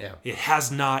 exactly. Yeah. It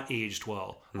has not aged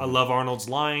well. I love Arnold's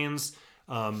lines.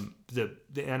 The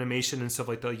animation and stuff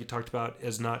like that you talked about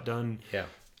is not done. Yeah.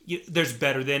 There's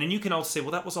better than, and you can also say,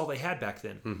 well, that was all they had back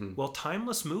then. Mm-hmm. Well,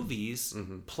 timeless movies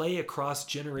play across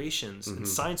generations, and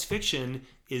science fiction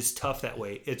is tough that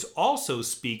way. It also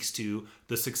speaks to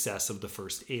the success of the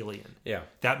first Alien. Yeah.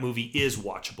 That movie is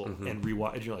watchable and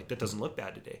rewatch. You're like, that doesn't look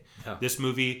bad today. Yeah. This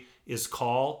movie is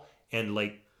call and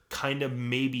kind of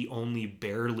maybe only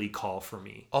barely call for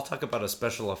me. I'll talk about a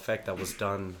special effect that was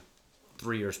done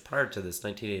 3 years prior to this,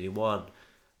 1981,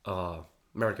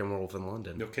 American Werewolf in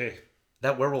London. Okay.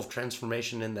 That werewolf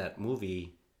transformation in that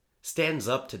movie stands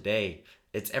up today.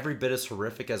 It's every bit as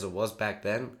horrific as it was back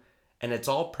then. And it's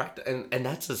all practical. And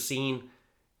that's a scene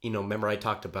remember I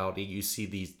talked about you see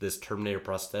this Terminator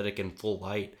prosthetic in full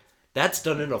light. That's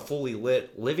done in a fully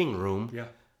lit living room. Yeah.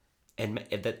 And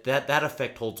that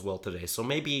effect holds well today. So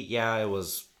maybe, yeah,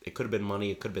 it could have been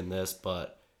money, it could have been this,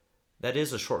 but that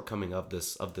is a shortcoming of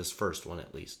this first one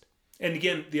at least. And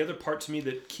again, the other part to me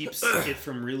that keeps it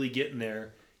from really getting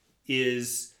there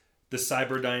is the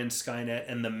Cyberdyne Skynet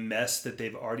and the mess that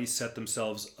they've already set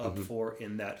themselves up for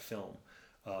in that film.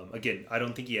 Again, I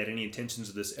don't think he had any intentions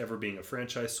of this ever being a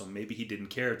franchise, so maybe he didn't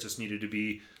care. It just needed to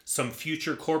be some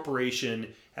future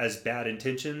corporation has bad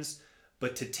intentions.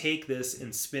 But to take this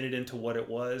and spin it into what it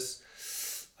was,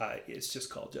 it's just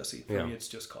call, Jesse. For me, it's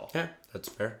just call. Yeah, that's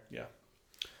fair. Yeah.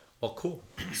 Well, cool.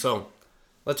 So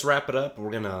let's wrap it up. We're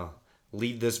going to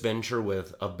leave this venture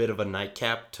with a bit of a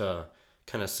nightcap to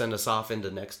kind of send us off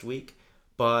into next week.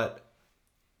 But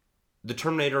the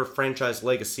Terminator franchise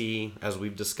legacy, as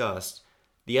we've discussed,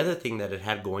 the other thing that it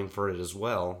had going for it as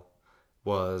well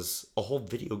was a whole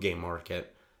video game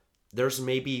market. There's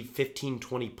maybe 15,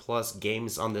 20 plus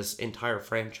games on this entire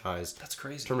franchise. That's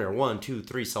crazy. Terminator 1, 2,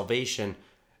 3, Salvation.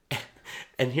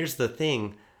 And here's the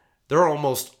thing. They're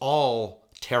almost all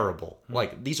terrible.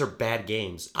 Like, these are bad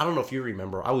games. I don't know if you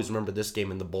remember. I always remember this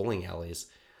game in the bowling alleys.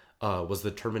 Was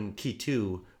the Terminator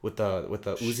T2 with the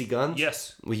Uzi guns?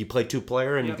 Yes. Where you play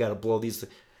 2-player and you got to blow these.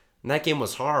 And that game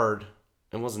was hard.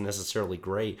 It wasn't necessarily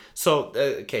great. So,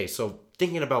 so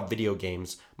thinking about video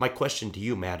games, my question to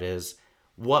you, Matt, is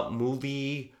what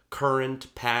movie,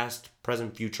 current, past,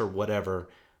 present, future, whatever,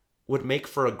 would make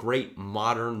for a great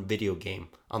modern video game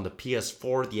on the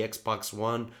PS4, the Xbox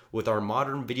One, with our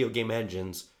modern video game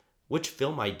engines? Which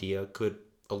film idea could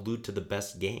allude to the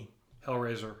best game?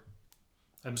 Hellraiser.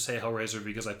 I'm going to say Hellraiser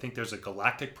because I think there's a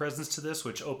galactic presence to this,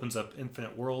 which opens up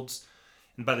infinite worlds.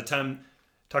 And by the time,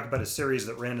 talk about a series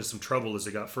that ran into some trouble as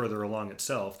it got further along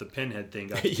itself, the Pinhead thing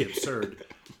got to be absurd.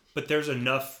 But there's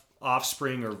enough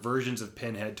offspring or versions of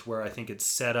Pinhead to where I think it's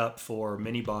set up for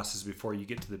mini bosses before you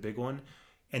get to the big one.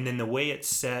 And then the way it's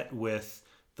set with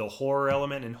the horror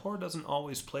element, and horror doesn't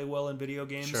always play well in video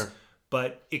games,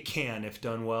 but it can if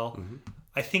done well.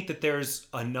 I think that there's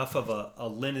enough of a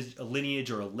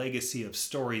lineage or a legacy of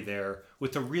story there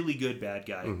with a really good bad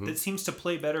guy that seems to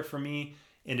play better for me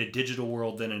in a digital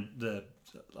world than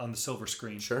on the silver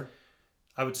screen. Sure.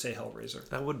 I would say Hellraiser.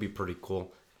 That would be pretty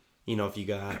cool. If you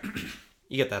got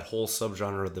that whole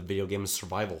subgenre of the video game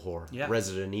survival horror. Yeah.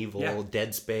 Resident Evil,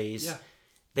 Dead Space. Yeah.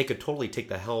 They could totally take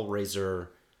the Hellraiser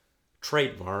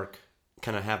trademark,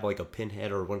 kind of have like a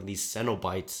Pinhead or one of these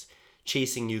Cenobites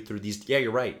chasing you through these, you're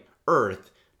right,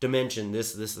 Earth, dimension,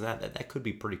 this and that. That could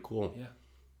be pretty cool.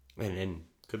 Yeah. And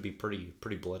could be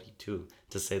pretty bloody too,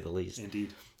 to say the least.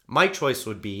 Indeed. My choice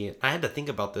would be, I had to think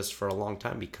about this for a long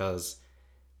time because,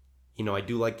 I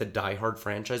do like the Die Hard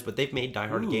franchise, but they've made Die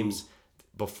Hard games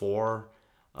before.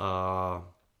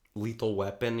 Lethal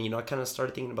Weapon, I kind of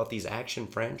started thinking about these action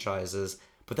franchises,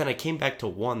 but then I came back to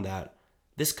one that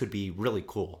this could be really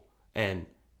cool. And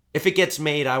if it gets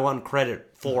made, I want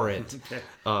credit for it.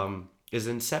 Is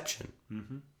Inception.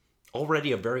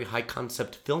 Already a very high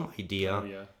concept film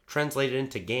idea, translated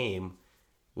into game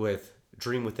with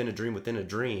dream within a dream within a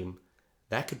dream.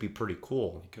 That could be pretty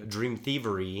cool. Dream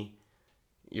thievery.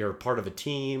 You're part of a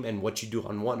team, and what you do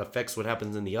on one affects what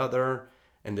happens in the other,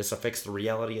 and this affects the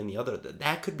reality in the other.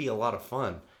 That could be a lot of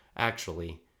fun,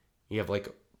 actually. You have like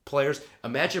players.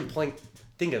 Imagine playing.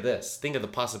 Think of this. Think of the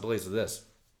possibilities of this.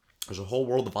 There's a whole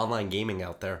world of online gaming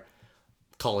out there.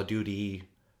 Call of Duty,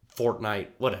 Fortnite,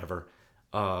 whatever.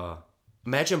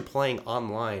 Imagine playing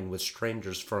online with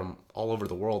strangers from all over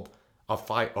the world. A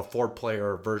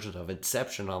 4-player version of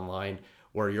Inception online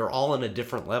where you're all in a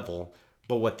different level,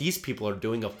 but what these people are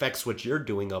doing affects what you're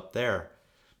doing up there.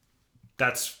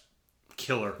 That's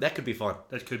killer. That could be fun.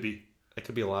 That could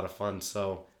be a lot of fun.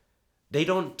 So they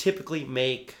don't typically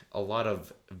make a lot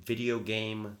of video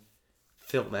game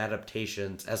film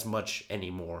adaptations as much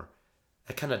anymore.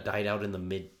 That kind of died out in the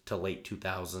mid to late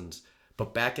 2000s.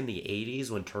 But back in the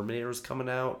 80s when Terminator was coming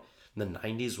out, in the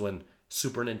 90s when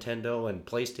Super Nintendo and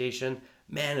PlayStation,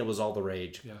 man, it was all the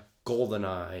rage. Yeah.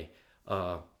 GoldenEye,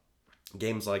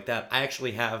 games like that. I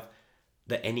actually have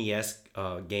the NES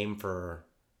game for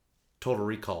Total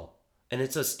Recall, and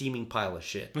it's a steaming pile of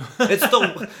shit.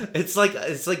 It's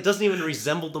like doesn't even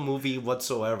resemble the movie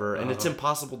whatsoever, and it's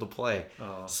impossible to play.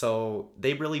 So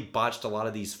they really botched a lot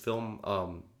of these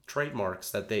film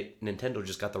trademarks that Nintendo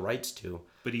just got the rights to.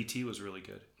 But E.T. was really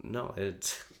good. No,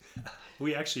 it's.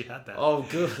 We actually had that. Oh,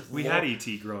 good. We had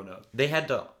E.T. growing up. They had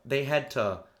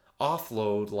to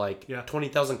offload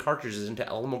 20,000 cartridges into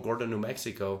Alamogordo, New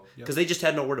Mexico, because they just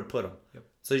had nowhere to put them.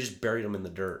 So they just buried them in the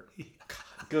dirt.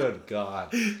 Good God.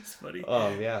 It's funny. Oh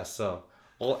yeah. So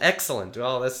Well, excellent.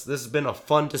 Well, this has been a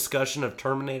fun discussion of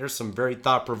Terminator. Some very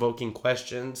thought-provoking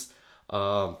questions.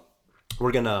 We're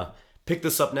going to pick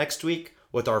this up next week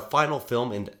with our final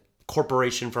film, in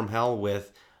Corporation from Hell,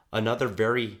 with another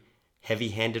very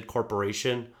heavy-handed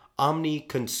corporation, Omni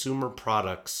Consumer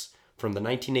Products, from the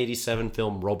 1987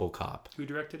 film RoboCop. Who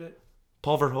directed it?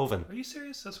 Paul Verhoeven. Are you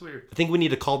serious? That's weird. I think we need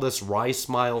to call this Rye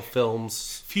Smile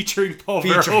Films Featuring Paul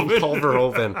Verhoeven. Paul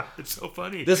Verhoeven. It's so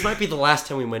funny. This might be the last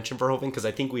time we mention Verhoeven, because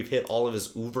I think we've hit all of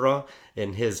his oeuvre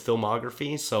in his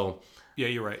filmography. So Yeah,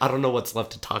 you're right. I don't know what's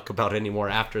left to talk about anymore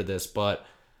after this, but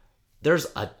there's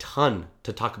a ton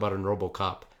to talk about in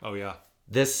RoboCop. Oh, yeah.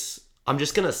 I'm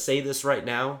just going to say this right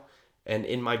now, and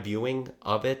in my viewing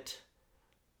of it,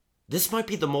 this might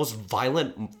be the most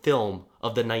violent film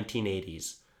of the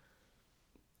 1980s.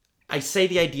 I say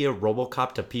the idea of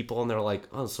RoboCop to people, and they're like,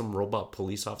 "Oh, some robot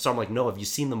police officer." I'm like, "No, have you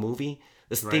seen the movie?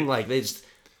 This thing, like, there's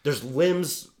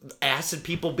limbs, acid,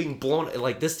 people being blown.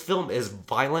 Like, this film is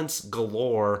violence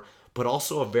galore, but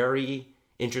also a very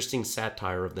interesting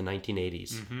satire of the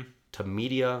 1980s to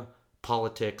media,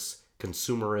 politics,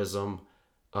 consumerism,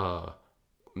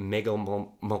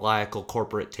 megalomaniacal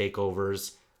corporate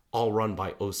takeovers, all run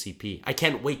by OCP. I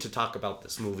can't wait to talk about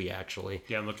this movie, actually.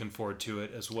 Yeah, I'm looking forward to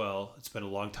it as well. It's been a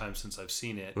long time since I've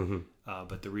seen it,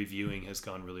 but the reviewing has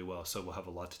gone really well, so we'll have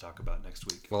a lot to talk about next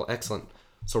week. Well, excellent.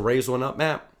 So raise one up,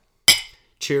 Matt.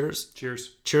 Cheers.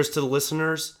 Cheers. Cheers to the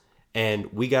listeners.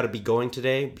 And we got to be going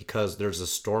today because there's a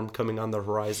storm coming on the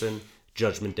horizon.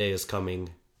 Judgment Day is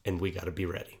coming, and we got to be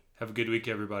ready. Have a good week,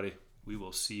 everybody. We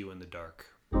will see you in the dark.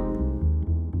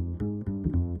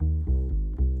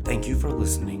 Thank you for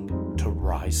listening to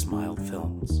Rye Smile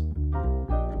Films.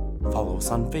 Follow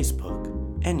us on Facebook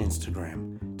and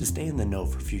Instagram to stay in the know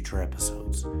for future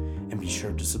episodes. And be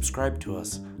sure to subscribe to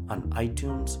us on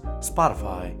iTunes,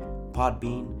 Spotify,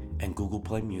 Podbean, and Google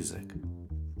Play Music.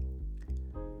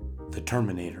 The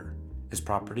Terminator is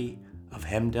property of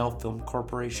Hemdale Film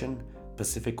Corporation,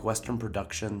 Pacific Western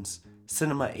Productions,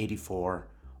 Cinema 84,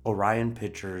 Orion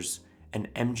Pictures,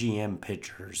 and MGM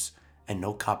Pictures, and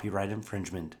no copyright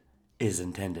infringement is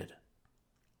intended.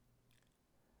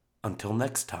 Until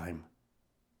next time,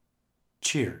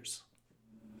 cheers.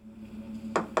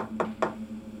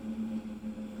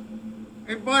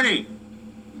 Hey, buddy,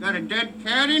 got a dead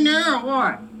cat in there or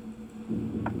what?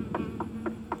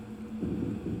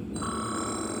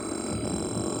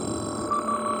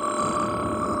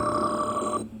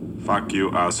 Fuck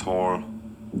you, asshole.